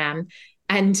program,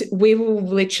 and we will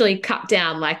literally cut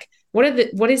down, like, what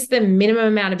is the minimum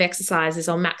amount of exercises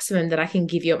or maximum that I can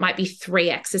give you? It might be 3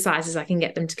 exercises I can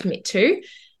get them to commit to.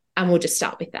 And we'll just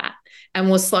start with that. And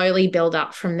we'll slowly build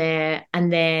up from there.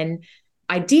 And then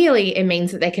ideally, it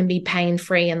means that they can be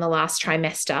pain-free in the last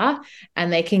trimester,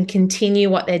 and they can continue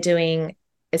what they're doing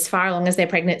as far along as their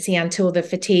pregnancy until the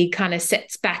fatigue kind of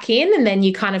sets back in. And then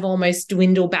you kind of almost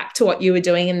dwindle back to what you were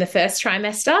doing in the first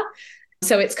trimester.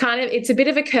 So it's a bit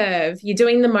of a curve. You're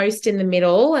doing the most in the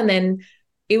middle, and then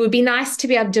it would be nice to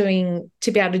be able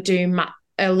to do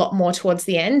a lot more towards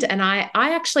the end. And I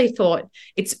actually thought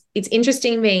it's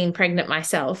interesting being pregnant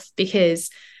myself, because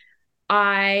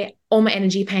all my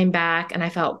energy came back and I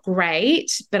felt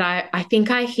great, but I think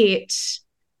I hit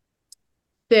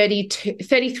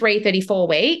 33, 34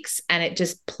 weeks and it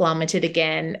just plummeted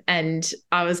again. And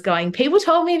I was going, people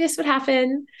told me this would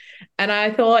happen. And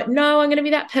I thought, no, I'm going to be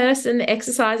that person that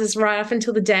exercises right up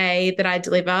until the day that I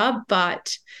deliver.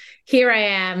 But here I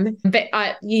am. But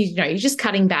you're just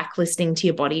cutting back, listening to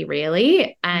your body,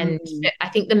 really. And I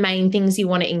think the main things you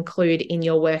want to include in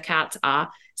your workouts are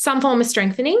some form of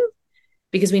strengthening,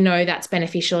 because we know that's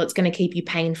beneficial. It's going to keep you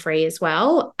pain-free as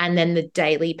well. And then the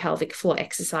daily pelvic floor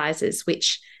exercises,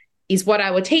 which is what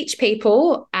I will teach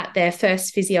people at their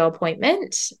first physio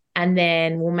appointment. And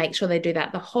then we'll make sure they do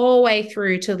that the whole way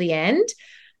through to the end,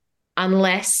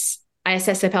 unless I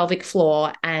assess the pelvic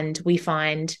floor and we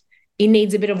find it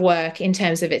needs a bit of work in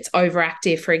terms of it's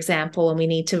overactive, for example, and we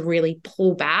need to really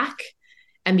pull back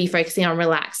and be focusing on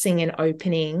relaxing and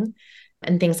opening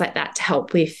and things like that to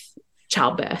help with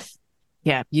childbirth.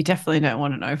 Yeah, you definitely don't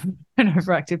want an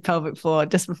overactive pelvic floor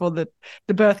just before the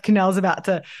birth canal is about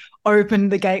to open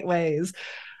the gateways.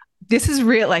 This is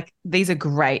real, like, these are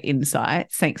great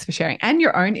insights. Thanks for sharing. And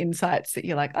your own insights that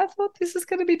you're like, I thought this is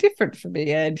going to be different for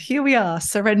me. And here we are,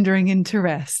 surrendering into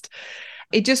rest.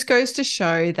 It just goes to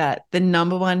show that the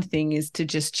number one thing is to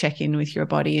just check in with your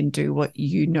body and do what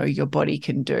you know your body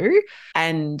can do.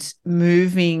 And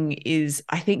moving is,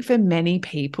 I think, for many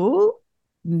people,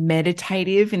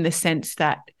 meditative in the sense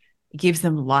that it gives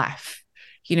them life.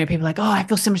 People are like, oh, I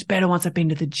feel so much better once I've been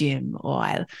to the gym, or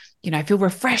I feel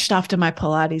refreshed after my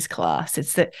Pilates class.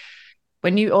 It's that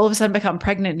when you all of a sudden become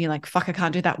pregnant and you're like, fuck, I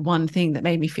can't do that one thing that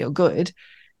made me feel good.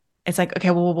 It's like,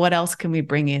 okay, well, what else can we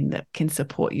bring in that can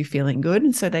support you feeling good?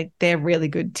 And so they're really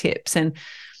good tips. And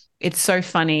it's so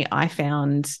funny. I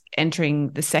found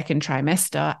entering the second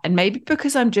trimester, and maybe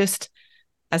because I'm just,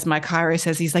 as my chiro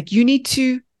says, he's like, you need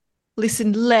to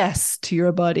listen less to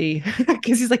your body,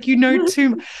 because he's like, too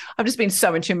much. I've just been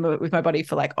so in tune with my body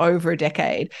for like over a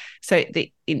decade. So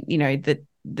the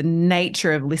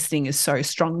nature of listening is so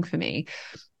strong for me.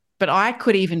 But I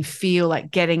could even feel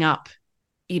like getting up,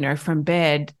 from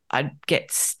bed, I'd get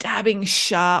stabbing,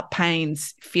 sharp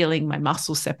pains, feeling my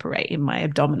muscles separate in my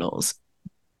abdominals.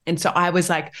 And so I was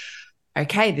like,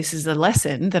 okay, this is a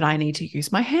lesson that I need to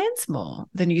use my hands more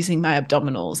than using my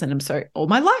abdominals. And all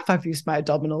my life I've used my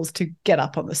abdominals to get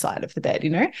up on the side of the bed,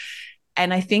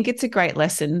 And I think it's a great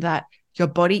lesson that your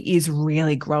body is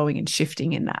really growing and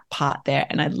shifting in that part there.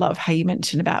 And I love how you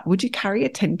mentioned about, would you carry a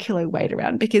 10-kilo weight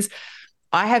around? Because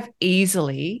I have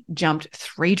easily jumped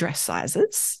 3 dress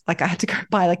sizes. Like I had to go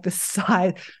buy like the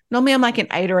size. Normally I'm like an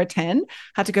 8 or a 10.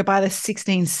 Had to go buy the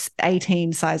 16,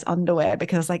 18 size underwear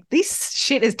because I was like, this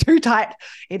shit is too tight.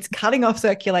 It's cutting off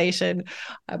circulation.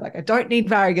 I'm like, I don't need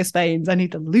varicose veins. I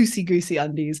need the loosey-goosey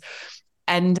undies.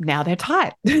 And now they're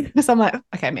tight. So I'm like,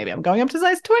 okay, maybe I'm going up to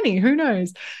size 20. Who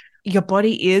knows? Your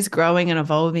body is growing and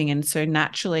evolving. And so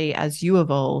naturally, as you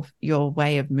evolve, your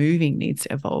way of moving needs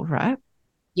to evolve, right?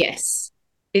 Yes,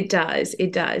 it does.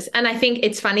 It does. And I think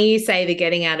it's funny you say the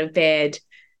getting out of bed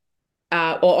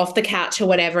or off the couch or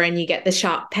whatever, and you get the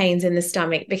sharp pains in the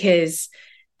stomach, because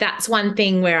that's one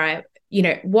thing where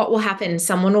what will happen?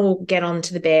 Someone will get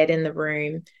onto the bed in the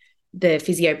room, the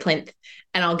physio plinth,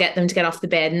 and I'll get them to get off the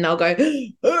bed and they'll go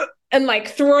and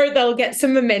like they'll get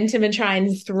some momentum and try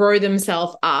and throw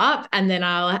themselves up. And then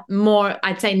I'd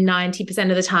say 90%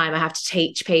 of the time I have to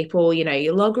teach people,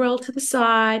 you log roll to the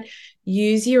side,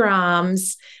 use your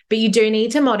arms, but you do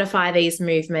need to modify these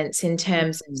movements in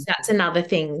terms of, that's another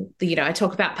thing, I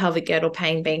talk about pelvic girdle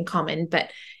pain being common, but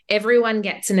everyone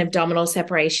gets an abdominal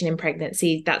separation in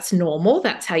pregnancy. That's normal.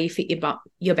 That's how you fit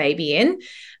your baby in.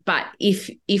 But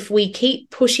if we keep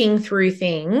pushing through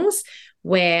things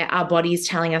where our body is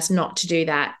telling us not to do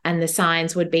that, and the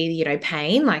signs would be,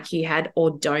 pain like you had,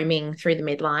 or doming through the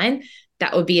midline,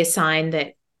 that would be a sign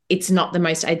that it's not the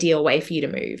most ideal way for you to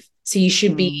move. So you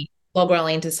should be log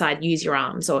rolling to the side, use your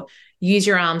arms, or use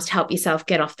your arms to help yourself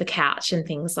get off the couch and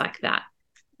things like that.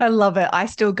 I love it. I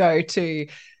still go to,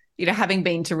 having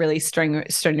been to really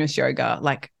strenuous yoga,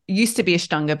 like used to be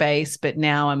Ashtanga base, but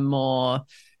now I'm more,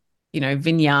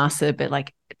 vinyasa, but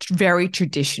like very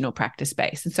traditional practice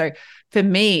base. And so for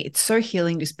me, it's so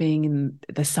healing just being in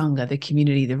the Sangha, the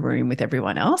community, the room with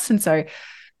everyone else. And so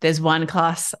there's one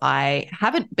class I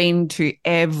haven't been to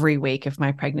every week of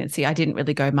my pregnancy. I didn't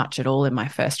really go much at all in my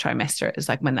first trimester. It was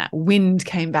like when that wind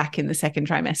came back in the second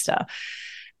trimester.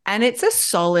 And it's a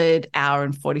solid hour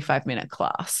and 45-minute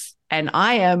class. And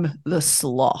I am the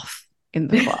sloth in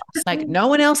the class. Like no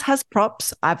one else has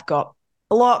props. I've got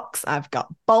blocks, I've got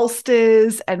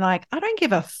bolsters, and like I don't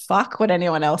give a fuck what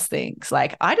anyone else thinks.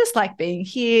 Like I just like being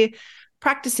here,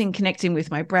 practicing, connecting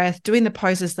with my breath, doing the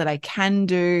poses that I can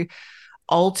do,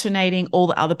 alternating all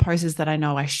the other poses that I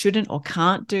know I shouldn't or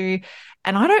can't do.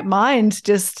 And I don't mind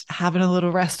just having a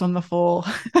little rest on the floor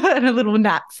and a little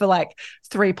nap for like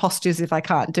 3 postures if I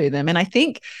can't do them. And I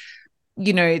think,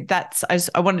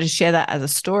 I wanted to share that as a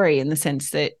story in the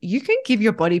sense that you can give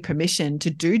your body permission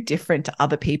to do different to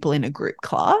other people in a group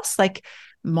class, like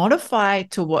modify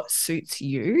to what suits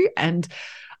you. And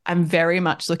I'm very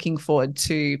much looking forward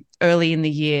to early in the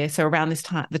year. So around this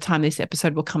time, the time this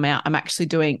episode will come out, I'm actually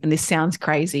doing, and this sounds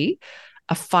crazy,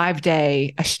 a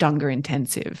 5-day Ashtanga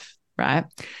intensive, right?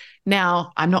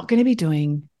 Now, I'm not going to be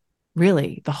doing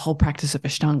really the whole practice of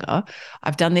Ashtanga.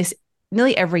 I've done this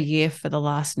nearly every year for the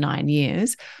last 9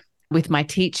 years with my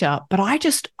teacher, but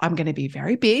I'm going to be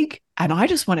very big and I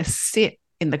just want to sit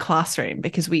in the classroom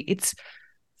because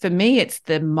for me, it's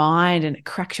the mind, and it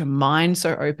cracks your mind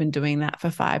so open doing that for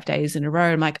 5 days in a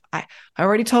row. I'm like, I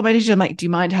already told my teacher, I'm like, do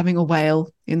you mind having a whale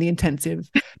in the intensive?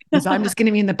 Because I'm just going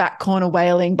to be in the back corner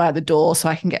wailing by the door so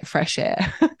I can get fresh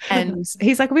air. And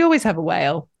he's like, we always have a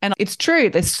whale. And it's true.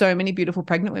 There's so many beautiful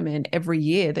pregnant women every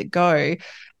year that go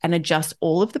and adjust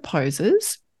all of the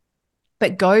poses,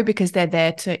 but go because they're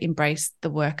there to embrace the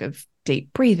work of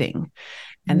deep breathing.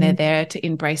 And they're there to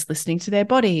embrace listening to their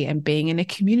body and being in a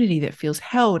community that feels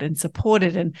held and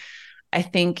supported. And I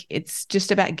think it's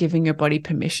just about giving your body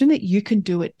permission that you can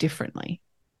do it differently.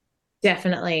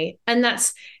 Definitely. And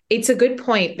it's a good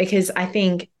point, because I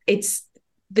think it's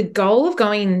the goal of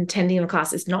going and attending a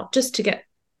class is not just to get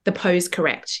the pose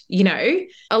correct. A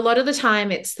lot of the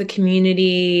time it's the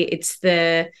community, it's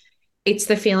the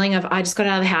feeling of I just got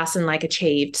out of the house and like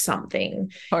achieved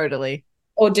something. Totally.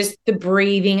 Or just the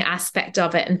breathing aspect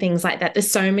of it and things like that.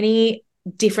 There's so many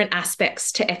different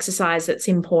aspects to exercise that's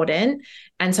important.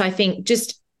 And so I think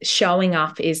just showing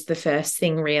up is the first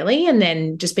thing really, and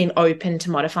then just being open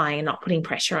to modifying and not putting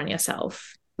pressure on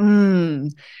yourself.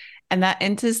 And that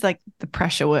enters like the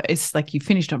pressure. It's like you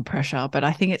finished on pressure, but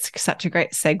I think it's such a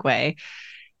great segue.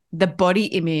 The body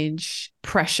image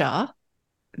pressure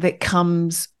that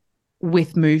comes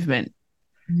with movement.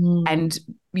 And,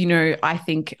 I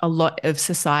think a lot of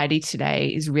society today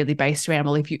is really based around,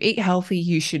 well, if you eat healthy,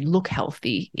 you should look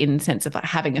healthy in the sense of like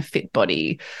having a fit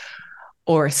body,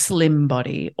 or a slim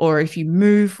body, or if you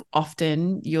move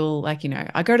often, you'll like,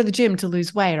 I go to the gym to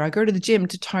lose weight, or I go to the gym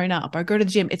to tone up, or I go to the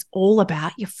gym. It's all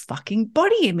about your fucking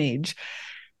body image.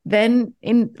 Then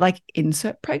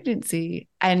insert pregnancy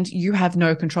and you have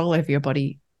no control over your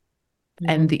body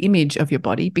and the image of your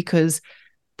body, because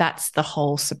that's the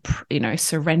whole,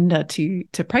 surrender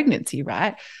to pregnancy,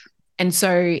 right? And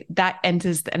so that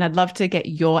enters, and I'd love to get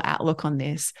your outlook on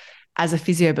this as a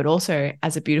physio, but also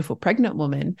as a beautiful pregnant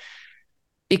woman,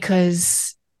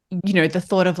 because, the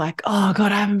thought of like, oh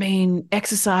God, I haven't been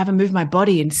exercising, I haven't moved my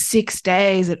body in 6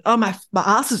 days. And oh, my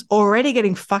ass is already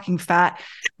getting fucking fat.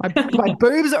 My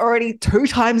boobs are already 2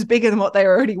 times bigger than what they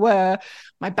already were.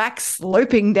 My back's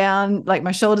sloping down, like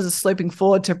my shoulders are sloping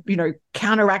forward to,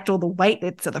 counteract all the weight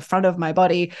that's at the front of my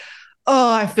body.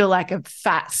 Oh, I feel like a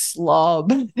fat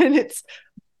slob. And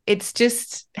it's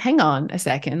just, hang on a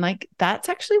second. Like, that's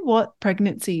actually what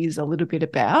pregnancy is a little bit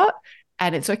about.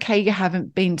 And it's okay you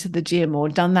haven't been to the gym or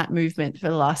done that movement for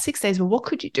the last 6 days, but what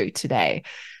could you do today?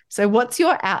 So what's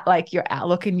your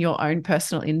outlook and your own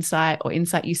personal insight or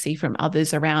insight you see from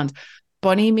others around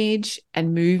body image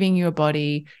and moving your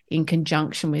body in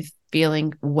conjunction with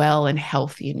feeling well and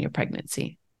healthy in your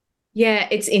pregnancy? Yeah,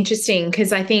 it's interesting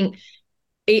because I think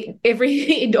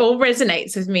it all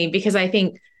resonates with me, because I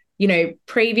think,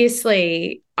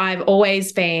 previously I've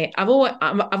always been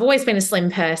a slim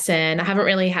person. I haven't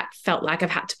really felt like I've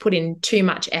had to put in too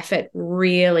much effort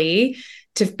really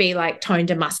to be like toned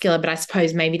and muscular, but I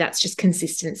suppose maybe that's just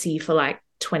consistency for like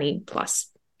 20 plus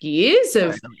years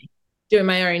of doing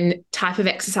my own type of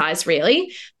exercise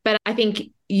really. But I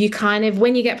think you kind of,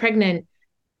 when you get pregnant,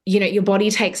 your body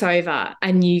takes over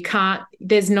and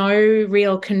there's no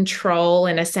real control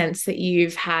in a sense that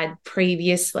you've had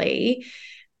previously.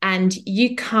 And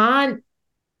you can't,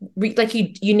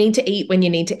 you need to eat when you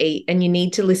need to eat, and you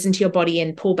need to listen to your body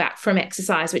and pull back from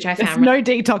exercise, which I found. There's no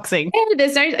detoxing. Yeah,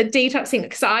 there's no detoxing,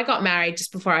 because I got married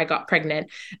just before I got pregnant,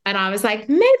 and I was like,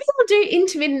 maybe I'll do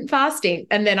intermittent fasting.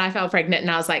 And then I fell pregnant and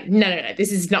I was like, no,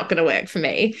 this is not going to work for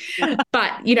me.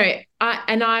 But,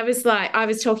 I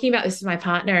was talking about this with my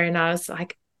partner, and I was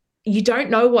like, you don't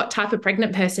know what type of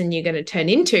pregnant person you're going to turn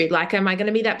into. Like, am I going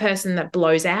to be that person that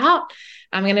blows out?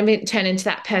 I'm going to turn into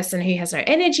that person who has no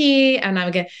energy,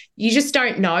 and you just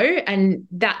don't know. And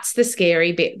that's the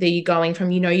scary bit, that you're going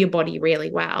from, your body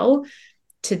really well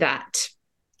to that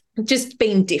just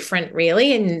being different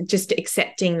really, and just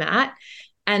accepting that.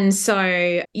 And so,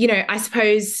 I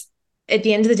suppose at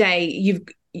the end of the day,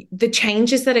 the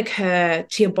changes that occur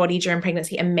to your body during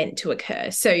pregnancy are meant to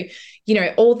occur. So,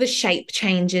 all the shape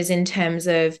changes in terms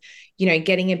of,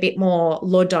 getting a bit more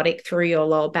lordotic through your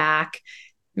lower back.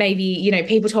 Maybe,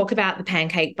 people talk about the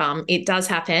pancake bum. It does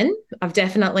happen.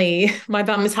 My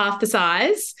bum is half the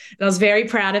size, and I was very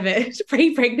proud of it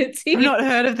pre-pregnancy. I've not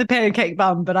heard of the pancake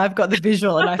bum, but I've got the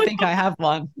visual and I think I have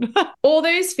one. All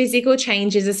those physical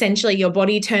changes, essentially your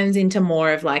body turns into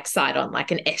more of like side-on,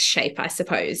 like an S shape, I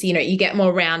suppose. You get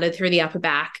more rounded through the upper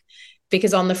back,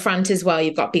 because on the front as well,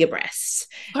 you've got bigger breasts.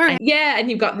 All right. And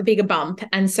you've got the bigger bump.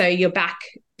 And so your back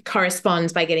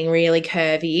corresponds by getting really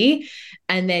curvy.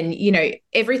 And then,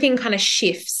 everything kind of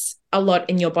shifts a lot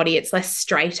in your body. It's less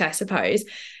straight, I suppose.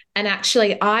 And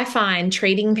actually, I find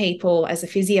treating people as a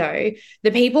physio,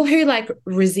 the people who like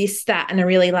resist that and are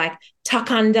really like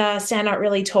tuck under, stand up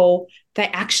really tall, they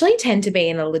actually tend to be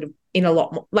in a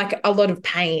lot of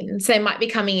pain. So they might be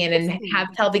coming in and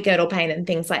have pelvic girdle pain and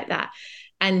things like that.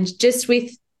 And just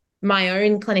with my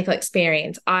own clinical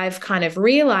experience, I've kind of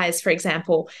realized, for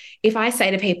example, if I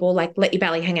say to people like, let your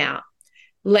belly hang out,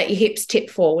 let your hips tip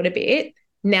forward a bit.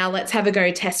 Now let's have a go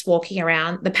test walking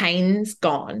around. The pain's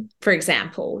gone, for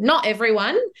example. Not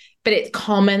everyone, but it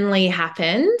commonly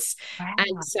happens. Wow.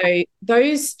 And so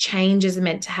those changes are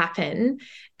meant to happen.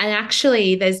 And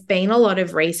actually, there's been a lot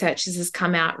of research that has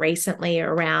come out recently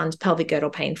around pelvic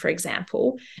girdle pain, for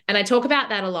example. And I talk about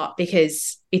that a lot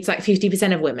because it's like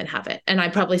 50% of women have it. And I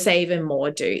probably say even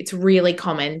more do. It's really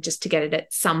common just to get it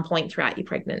at some point throughout your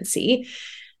pregnancy.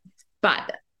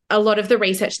 But a lot of the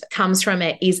research that comes from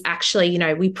it is actually,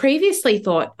 we previously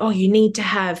thought, oh, you need to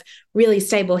have really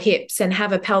stable hips and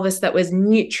have a pelvis that was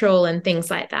neutral and things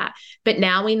like that. But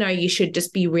now we know you should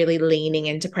just be really leaning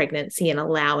into pregnancy and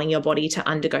allowing your body to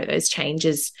undergo those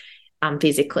changes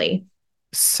physically.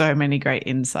 So many great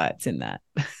insights in that,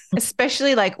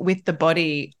 especially like with the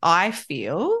body. I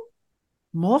feel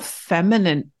more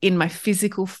feminine in my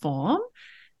physical form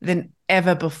than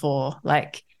ever before.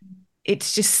 Like,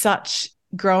 it's just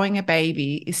growing a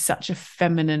baby is such a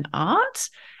feminine art.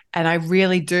 And I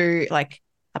really do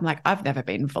I've never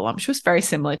been voluptuous, very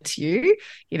similar to you,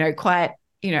 quite,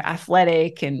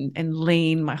 athletic and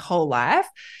lean my whole life.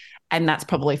 And that's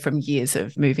probably from years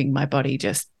of moving my body,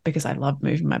 just because I love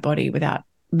moving my body without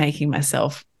making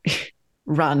myself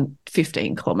run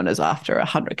 15 kilometers after a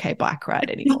 100K bike ride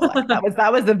anymore. Like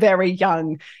that was a very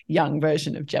young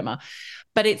version of Gemma.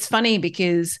 But it's funny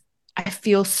because I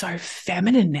feel so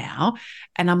feminine now.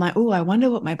 And I'm like, oh, I wonder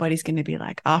what my body's going to be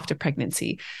like after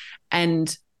pregnancy.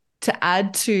 And to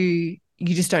add to, you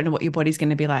just don't know what your body's going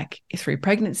to be like through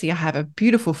pregnancy. I have a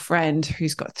beautiful friend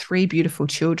who's got 3 beautiful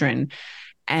children.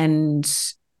 And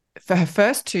for her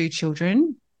first 2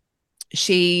 children,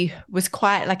 she was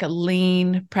quite like a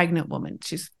lean pregnant woman.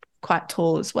 She's quite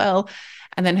tall as well.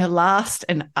 And then her last,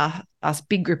 and us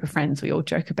big group of friends, we all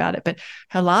joke about it, but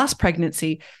her last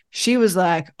pregnancy, she was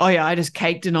like, oh yeah, I just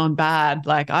caked it on bad.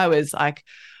 Like I was like,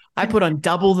 I put on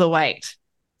double the weight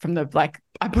from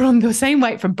I put on the same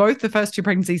weight from both the first 2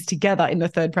 pregnancies together in the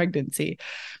 3rd pregnancy.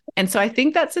 And so I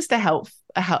think that's just a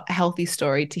healthy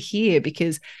story to hear,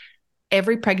 because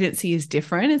every pregnancy is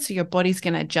different. And so your body's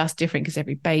going to adjust different because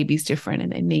every baby's different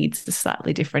and their needs are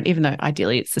slightly different, even though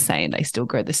ideally it's the same. They still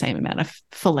grow the same amount of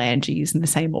phalanges and the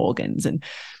same organs.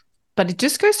 But it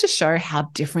just goes to show how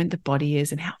different the body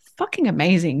is and how fucking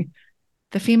amazing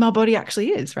the female body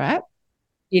actually is, right?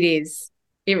 It is.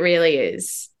 It really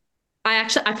is. I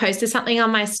posted something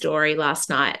on my story last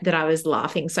night that I was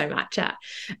laughing so much at.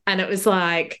 And it was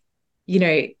like,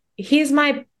 here's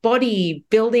my body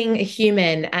building a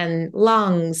human and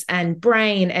lungs and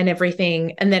brain and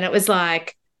everything. And then it was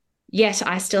like, yet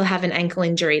I still have an ankle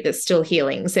injury that's still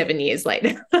healing 7 years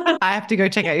later. I have to go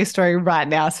check out your story right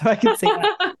now so I can see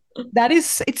that.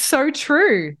 It's so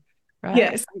true, right?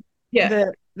 Yes.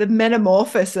 Yeah. The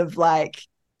metamorphosis of like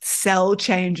cell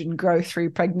change and growth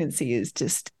through pregnancy is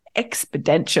just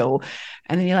exponential.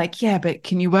 And then you're like, yeah, but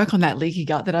can you work on that leaky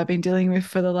gut that I've been dealing with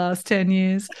for the last 10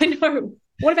 years? I know.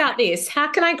 What about this?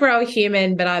 How can I grow a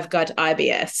human, but I've got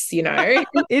IBS,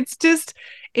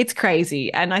 It's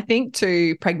crazy. And I think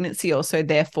too, pregnancy also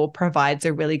therefore provides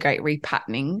a really great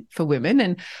repatterning for women.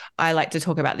 And I like to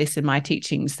talk about this in my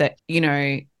teachings that,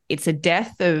 it's a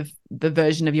death of the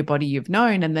version of your body you've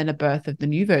known and then a birth of the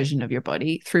new version of your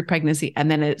body through pregnancy.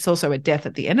 And then it's also a death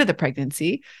at the end of the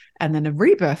pregnancy and then a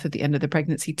rebirth at the end of the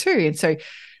pregnancy too. And so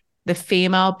the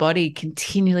female body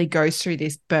continually goes through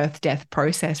this birth-death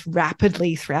process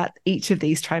rapidly throughout each of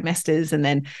these trimesters. And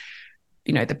then,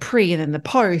 the pre and then the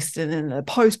post and then the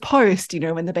post,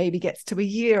 when the baby gets to a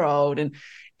year old. And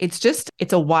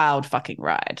it's a wild fucking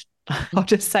ride. I'll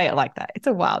just say it like that. It's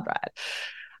a wild ride.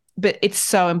 But it's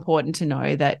so important to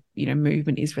know that,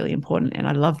 movement is really important. And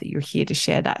I love that you're here to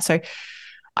share that. So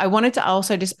I wanted to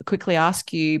also just quickly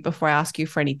ask you, before I ask you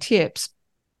for any tips,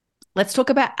 let's talk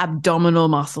about abdominal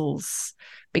muscles,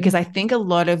 because I think a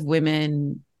lot of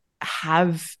women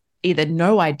have either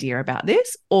no idea about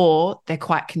this or they're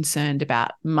quite concerned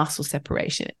about muscle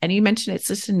separation. And you mentioned it's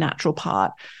just a natural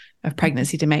part of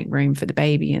pregnancy to make room for the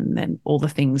baby and then all the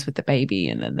things with the baby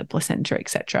and then the placenta,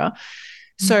 etc.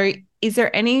 So is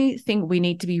there anything we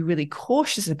need to be really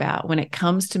cautious about when it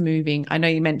comes to moving? I know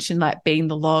you mentioned like being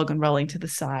the log and rolling to the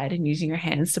side and using your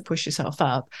hands to push yourself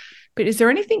up. But is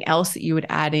there anything else that you would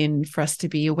add in for us to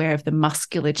be aware of the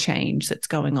muscular change that's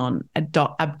going on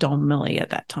abdominally at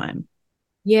that time?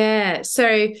 Yeah.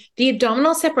 So the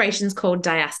abdominal separation is called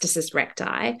diastasis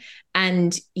recti.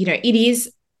 And, it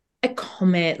is a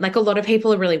comment, like a lot of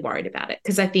people are really worried about it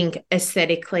because I think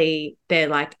aesthetically they're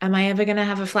like, am I ever going to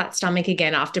have a flat stomach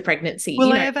again after pregnancy?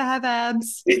 Will I ever have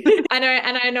abs?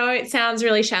 I know it sounds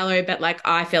really shallow, but like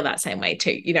I feel that same way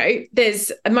too.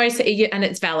 There's and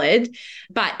it's valid,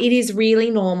 but it is really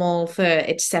normal for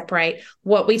it to separate.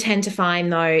 What we tend to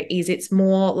find though is it's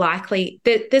more likely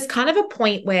that there's kind of a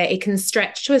point where it can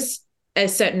stretch to a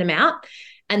certain amount.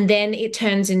 And then it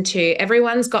turns into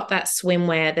everyone's got that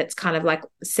swimwear that's kind of like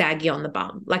saggy on the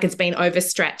bum, like it's been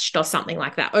overstretched or something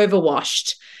like that,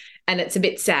 overwashed, and it's a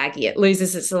bit saggy. It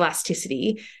loses its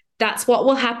elasticity. That's what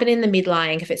will happen in the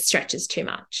midline if it stretches too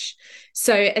much.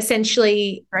 So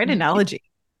essentially— Great analogy.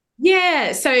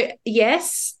 Yeah. So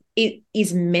yes, it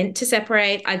is meant to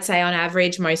separate. I'd say on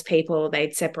average, most people,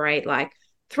 they'd separate like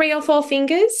 3 or 4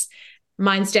 fingers.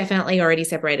 Mine's definitely already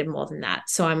separated more than that.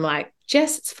 So I'm like,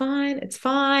 Jess, it's fine. It's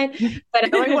fine.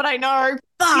 But knowing what I know,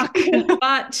 fuck.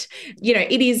 But,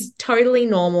 it is totally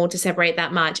normal to separate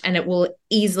that much, and it will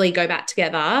easily go back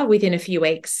together within a few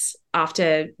weeks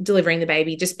after delivering the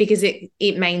baby, just because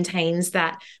it maintains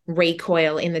that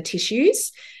recoil in the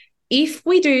tissues. If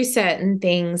we do certain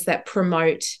things that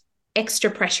promote extra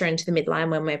pressure into the midline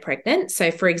when we're pregnant,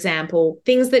 so for example,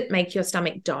 things that make your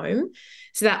stomach dome,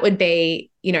 so that would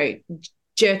be,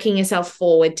 jerking yourself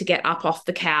forward to get up off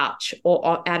the couch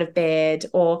or out of bed,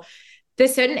 or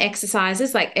there's certain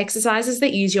exercises, like exercises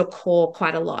that use your core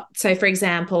quite a lot. So for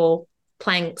example,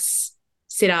 planks,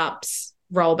 sit-ups,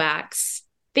 rollbacks,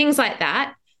 things like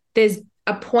that. There's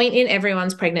a point in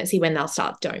everyone's pregnancy when they'll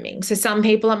start doming. So some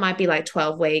people, it might be like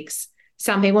 12 weeks.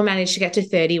 Some people manage to get to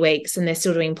 30 weeks and they're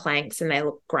still doing planks and they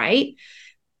look great.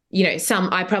 You know,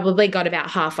 I probably got about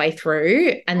halfway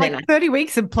through and like then 30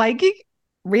 weeks of planking?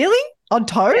 Really? On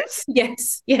toes?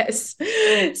 Yes.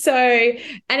 So,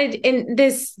 and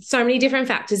there's so many different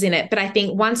factors in it, but I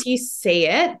think once you see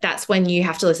it, that's when you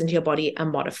have to listen to your body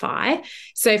and modify.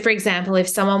 So, for example, if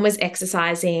someone was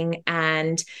exercising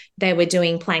and they were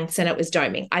doing planks and it was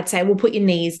doming, I'd say, well, put your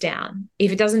knees down.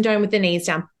 If it doesn't dome with the knees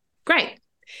down, great.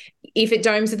 If it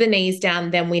domes with the knees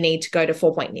down, then we need to go to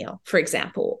 4-point kneel, for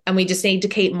example, and we just need to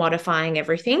keep modifying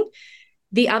everything.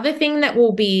 The other thing that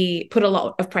will be put a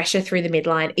lot of pressure through the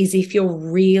midline is if you're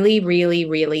really, really,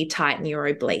 really tight in your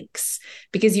obliques,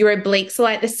 because your obliques are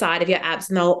like the side of your abs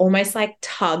and they'll almost like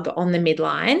tug on the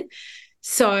midline.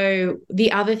 So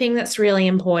the other thing that's really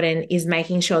important is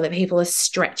making sure that people are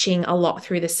stretching a lot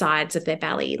through the sides of their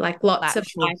belly, like lots of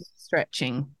like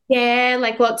stretching. Yeah,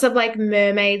 like lots of like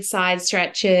mermaid side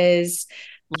stretches.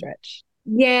 Stretch.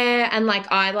 Yeah, and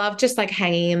like I love just like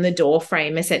hanging in the door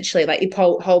frame essentially, like you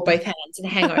hold both hands and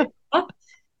hang over.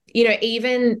 You know,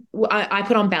 even I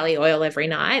put on belly oil every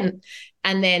night,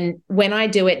 and then when I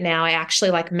do it now, I actually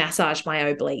like massage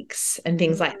my obliques and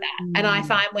things like that. And I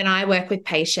find when I work with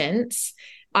patients,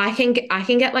 I can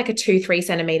get like a 2-3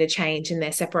 centimeter change in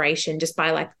their separation just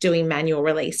by like doing manual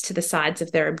release to the sides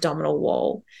of their abdominal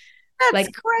wall. That's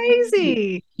like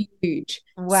crazy. Huge.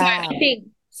 Wow.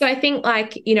 So I think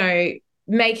like, you know,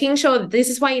 making sure that this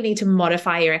is why you need to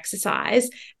modify your exercise.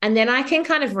 And then I can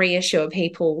kind of reassure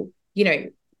people, you know,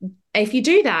 if you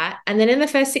do that, and then in the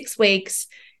first 6 weeks,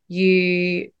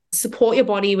 you support your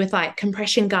body with like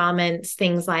compression garments,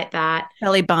 things like that.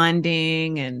 Belly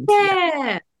binding and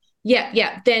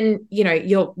yeah. Then, you know,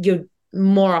 you're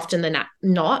more often than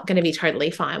not going to be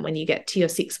totally fine when you get to your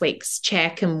 6 weeks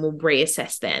check, and we'll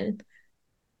reassess then.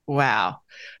 Wow.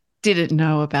 Didn't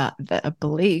know about the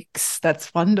obliques.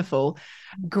 That's wonderful.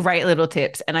 Great little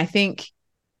tips. And I think,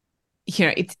 you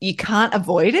know, you can't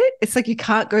avoid it. It's like you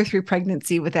can't go through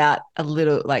pregnancy without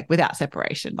without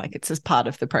separation. Like it's just part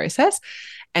of the process.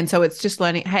 And so it's just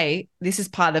learning, hey, this is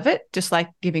part of it, just like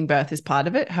giving birth is part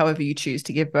of it, however you choose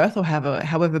to give birth or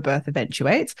however birth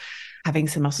eventuates. Having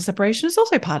some muscle separation is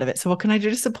also part of it. So what can I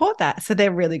do to support that? So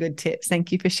they're really good tips.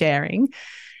 Thank you for sharing.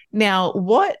 Now,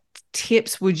 what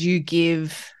tips would you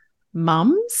give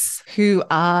mums who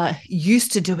are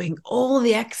used to doing all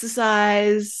the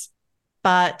exercise,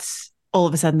 but all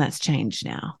of a sudden that's changed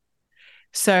now?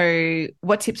 So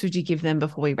what tips would you give them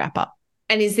before we wrap up?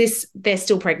 And they're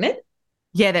still pregnant?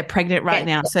 Yeah, they're pregnant right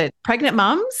now. So pregnant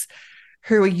mums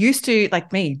who are used to,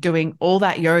 like me, doing all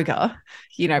that yoga,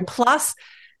 you know, plus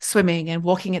swimming and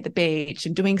walking at the beach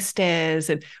and doing stairs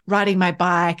and riding my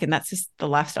bike. And that's just the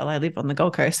lifestyle I live on the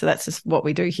Gold Coast. So that's just what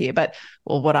we do here,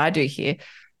 or what I do here.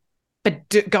 But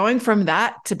going from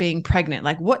that to being pregnant,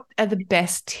 like what are the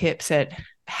best tips at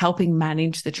helping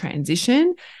manage the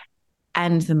transition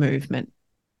and the movement?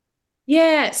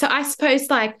 Yeah. So I suppose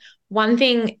like one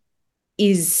thing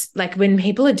is like when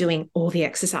people are doing all the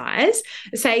exercise,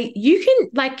 say you can,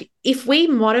 like, if we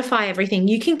modify everything,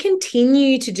 you can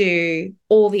continue to do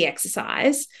all the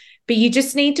exercise, but you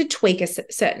just need to tweak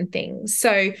certain things.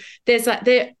 So there's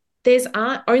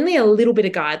only a little bit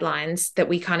of guidelines that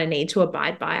we kind of need to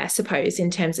abide by, I suppose, in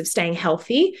terms of staying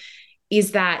healthy,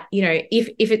 is that, you know,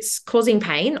 if it's causing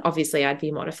pain, obviously I'd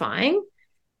be modifying.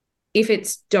 If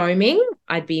it's doming,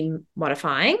 I'd be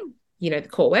modifying, you know, the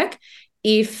core work.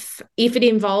 If it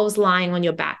involves lying on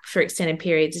your back for extended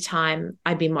periods of time,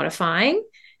 I'd be modifying.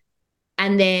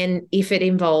 And then if it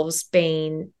involves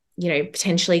being, you know,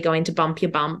 potentially going to bump your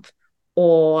bump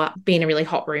or be in a really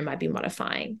hot room, I'd be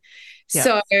modifying. Yeah.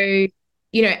 So,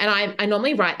 you know, and I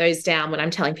normally write those down when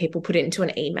I'm telling people, put it into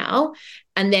an email,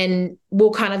 and then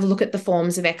we'll kind of look at the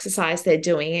forms of exercise they're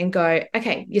doing and go,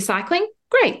 okay, you're cycling?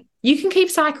 Great. You can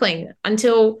keep cycling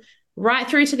right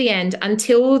through to the end,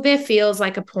 until there feels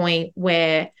like a point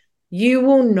where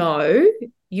you'll know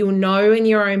in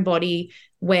your own body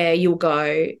where you'll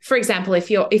go. For example, if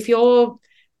you're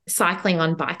cycling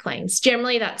on bike lanes,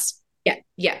 generally that's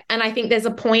yeah. And I think there's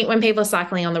a point when people are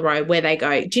cycling on the road where they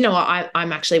go, do you know what,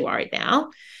 I'm actually worried now.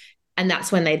 And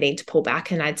that's when they need to pull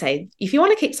back. And I'd say, if you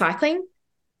want to keep cycling,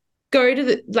 go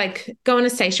on a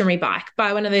stationary bike,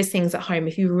 buy one of those things at home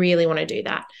if you really want to do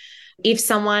that. If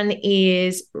someone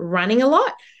is running a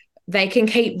lot, they can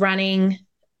keep running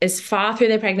as far through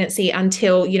their pregnancy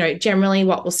until, you know, generally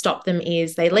what will stop them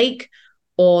is they leak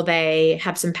or they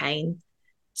have some pain.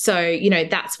 So,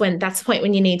 that's the point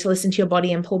when you need to listen to your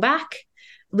body and pull back.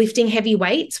 Lifting heavy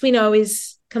weights, we know,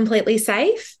 is completely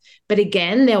safe. But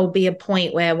again, there will be a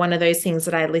point where one of those things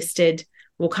that I listed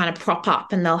will kind of prop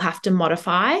up and they'll have to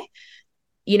modify.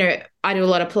 I do a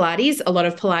lot of Pilates. A lot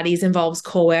of Pilates involves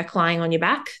core work lying on your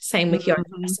back. Same with yoga,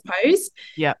 I suppose.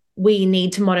 Yeah. We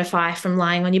need to modify from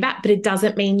lying on your back, but it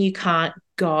doesn't mean you can't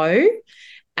go.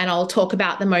 And I'll talk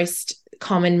about the most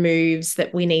common moves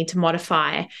that we need to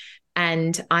modify.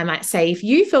 And I might say, if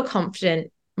you feel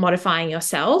confident modifying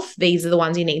yourself, these are the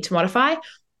ones you need to modify,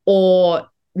 or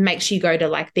make sure you go to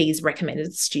like these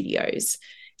recommended studios.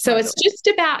 So it's just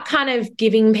about kind of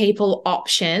giving people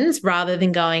options rather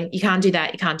than going, you can't do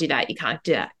that, you can't do that, you can't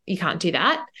do that, you can't do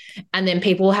that. And then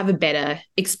people will have a better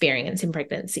experience in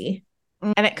pregnancy.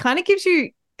 And it kind of gives you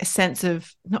a sense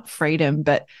of not freedom,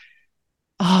 but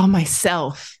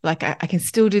myself, like I can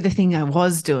still do the thing I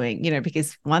was doing,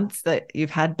 because once that you've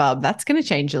had bub, that's going to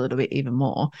change a little bit even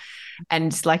more.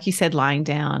 And like you said, lying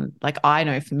down, like I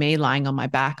know for me, lying on my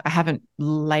back, I haven't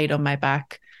laid on my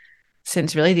back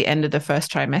since really the end of the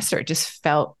first trimester. It just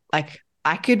felt like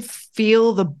I could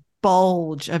feel the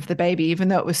bulge of the baby, even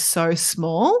though it was so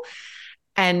small.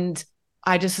 And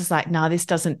I just was like, no, this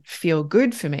doesn't feel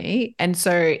good for me. And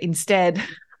so instead,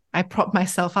 I prop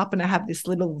myself up and I have this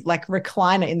little like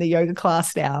recliner in the yoga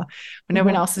class now. When no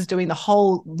one else is doing the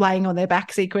whole laying on their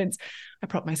back sequence, I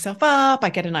prop myself up. I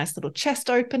get a nice little chest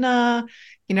opener,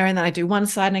 and then I do one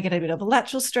side and I get a bit of a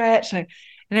lateral stretch. And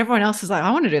everyone else is like,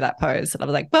 I want to do that pose. And I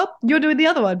was like, well, you're doing the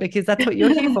other one because that's what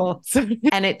you're here for.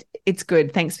 And it's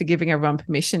good. Thanks for giving everyone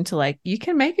permission to like, you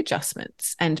can make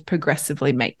adjustments and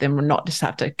progressively make them, not just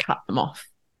have to cut them off.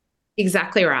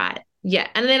 Exactly right. Yeah.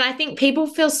 And then I think people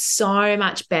feel so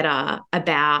much better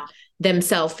about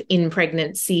themselves in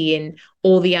pregnancy and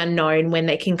all the unknown when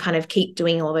they can kind of keep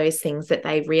doing all those things that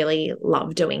they really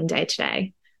love doing day to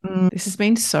day. This has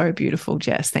been so beautiful,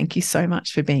 Jess. Thank you so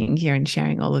much for being here and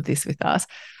sharing all of this with us.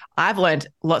 I've learned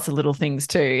lots of little things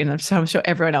too, and I'm sure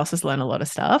everyone else has learned a lot of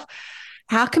stuff.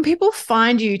 How can people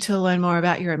find you to learn more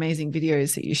about your amazing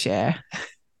videos that you share?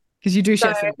 Because you do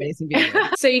share some amazing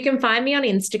videos. So you can find me on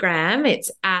Instagram. It's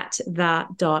at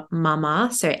the.mama,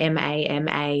 so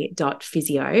MAMA.physio.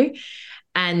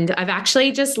 And I've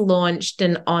actually just launched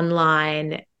an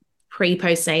online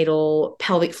pre-postnatal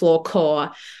pelvic floor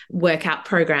core workout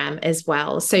program as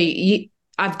well. So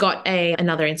I've got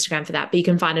another Instagram for that, but you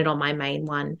can find it on my main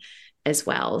one as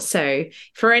well. So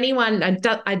for anyone,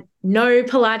 I know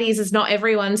Pilates is not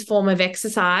everyone's form of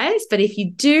exercise, but if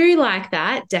you do like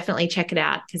that, definitely check it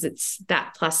out because it's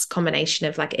that plus combination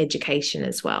of like education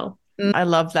as well. I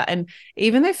love that. And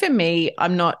even though for me,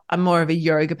 I'm more of a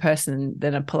yoga person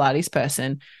than a Pilates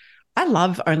person, I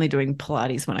love only doing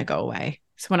Pilates when I go away.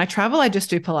 So when I travel, I just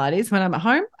do Pilates. When I'm at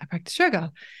home, I practice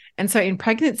yoga. And so in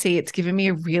pregnancy, it's given me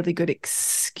a really good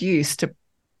excuse to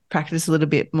practice a little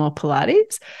bit more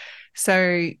Pilates.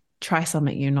 So try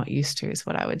something you're not used to is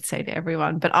what I would say to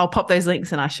everyone. But I'll pop those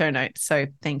links in our show notes. So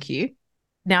thank you.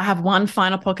 Now I have one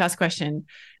final podcast question.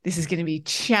 This is going to be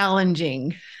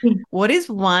challenging. What is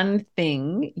one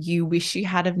thing you wish you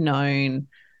had have known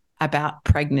about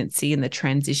pregnancy and the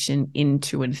transition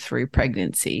into and through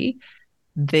pregnancy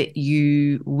that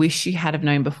you wish you had have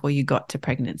known before you got to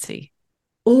pregnancy?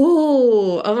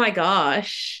 Oh my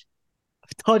gosh. I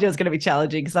told you it was going to be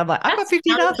challenging because I'm like, I've got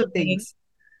 50,000 things.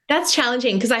 That's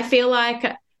challenging because I feel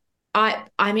like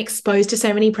I'm exposed to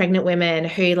so many pregnant women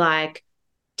who like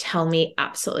tell me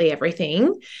absolutely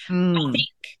everything. I think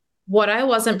what I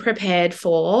wasn't prepared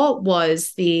for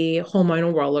was the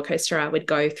hormonal roller coaster I would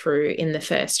go through in the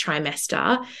first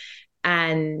trimester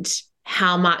and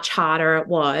how much harder it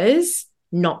was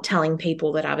not telling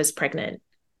people that I was pregnant.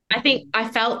 I think I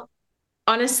felt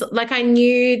honestly like I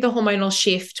knew the hormonal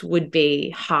shift would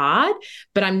be hard,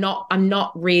 but I'm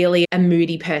not really a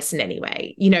moody person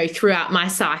anyway, throughout my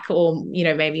cycle,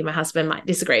 maybe my husband might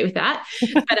disagree with that,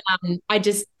 but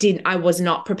I was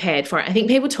not prepared for it. I think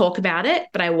people talk about it,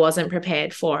 but I wasn't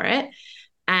prepared for it.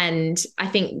 And I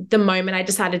think the moment I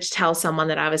decided to tell someone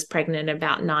that I was pregnant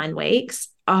about 9 weeks,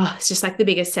 it's just like the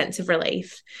biggest sense of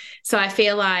relief. So I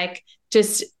feel like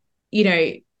just,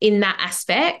 in that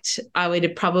aspect, I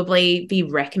would probably be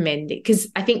recommending,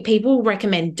 because I think people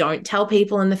recommend don't tell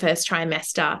people in the first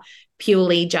trimester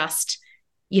purely just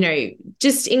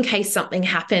in case something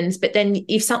happens. But then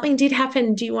if something did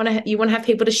happen, you want to have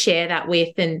people to share that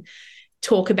with and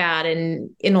talk about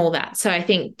and all that. So I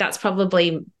think that's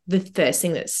probably the first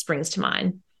thing that springs to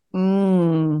mind.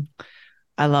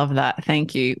 I love that.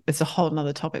 Thank you. It's a whole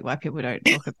nother topic why people don't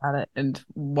talk about it and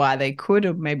why they could,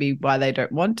 or maybe why they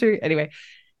don't want to. Anyway,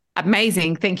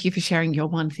 Amazing. Thank you for sharing your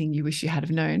one thing you wish you had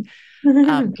have known,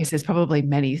 because there's probably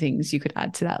many things you could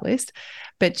add to that list.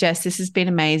 But Jess, this has been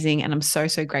amazing, and I'm so,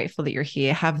 so grateful that you're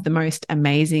here. Have the most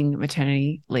amazing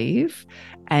maternity leave,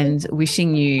 and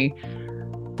wishing you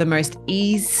the most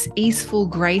easeful,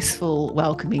 graceful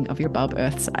welcoming of your bub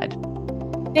earthside.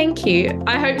 Thank you.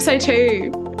 I hope so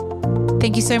too.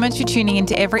 Thank you so much for tuning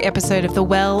into every episode of the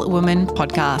Well Woman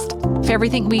podcast. For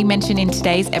everything we mentioned in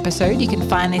today's episode, you can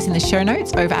find this in the show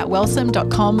notes over at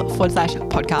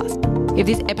wellsome.com/podcast. If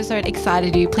this episode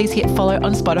excited you, please hit follow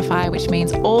on Spotify, which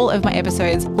means all of my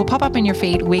episodes will pop up in your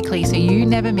feed weekly so you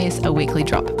never miss a weekly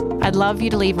drop. I'd love you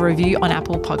to leave a review on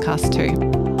Apple Podcasts too.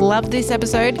 Love this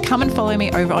episode? Come and follow me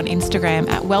over on Instagram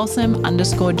at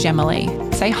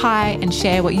wellsome_Gemmalee. Say hi and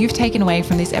share what you've taken away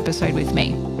from this episode with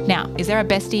me. Now, is there a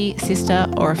bestie, sister,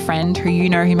 or a friend who you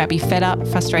know who might be fed up,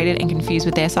 frustrated, and confused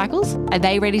with their cycles? Are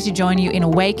they ready to join you in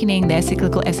awakening their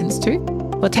cyclical essence too?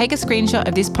 Well, take a screenshot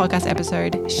of this podcast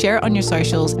episode, share it on your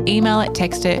socials, email it,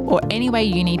 text it, or any way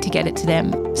you need to get it to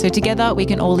them. So together we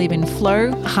can all live in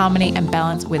flow, harmony, and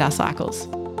balance with our cycles.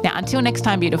 Now, until next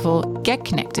time, beautiful, get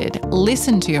connected,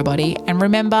 listen to your body, and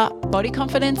remember, body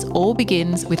confidence all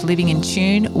begins with living in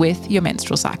tune with your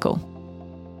menstrual cycle.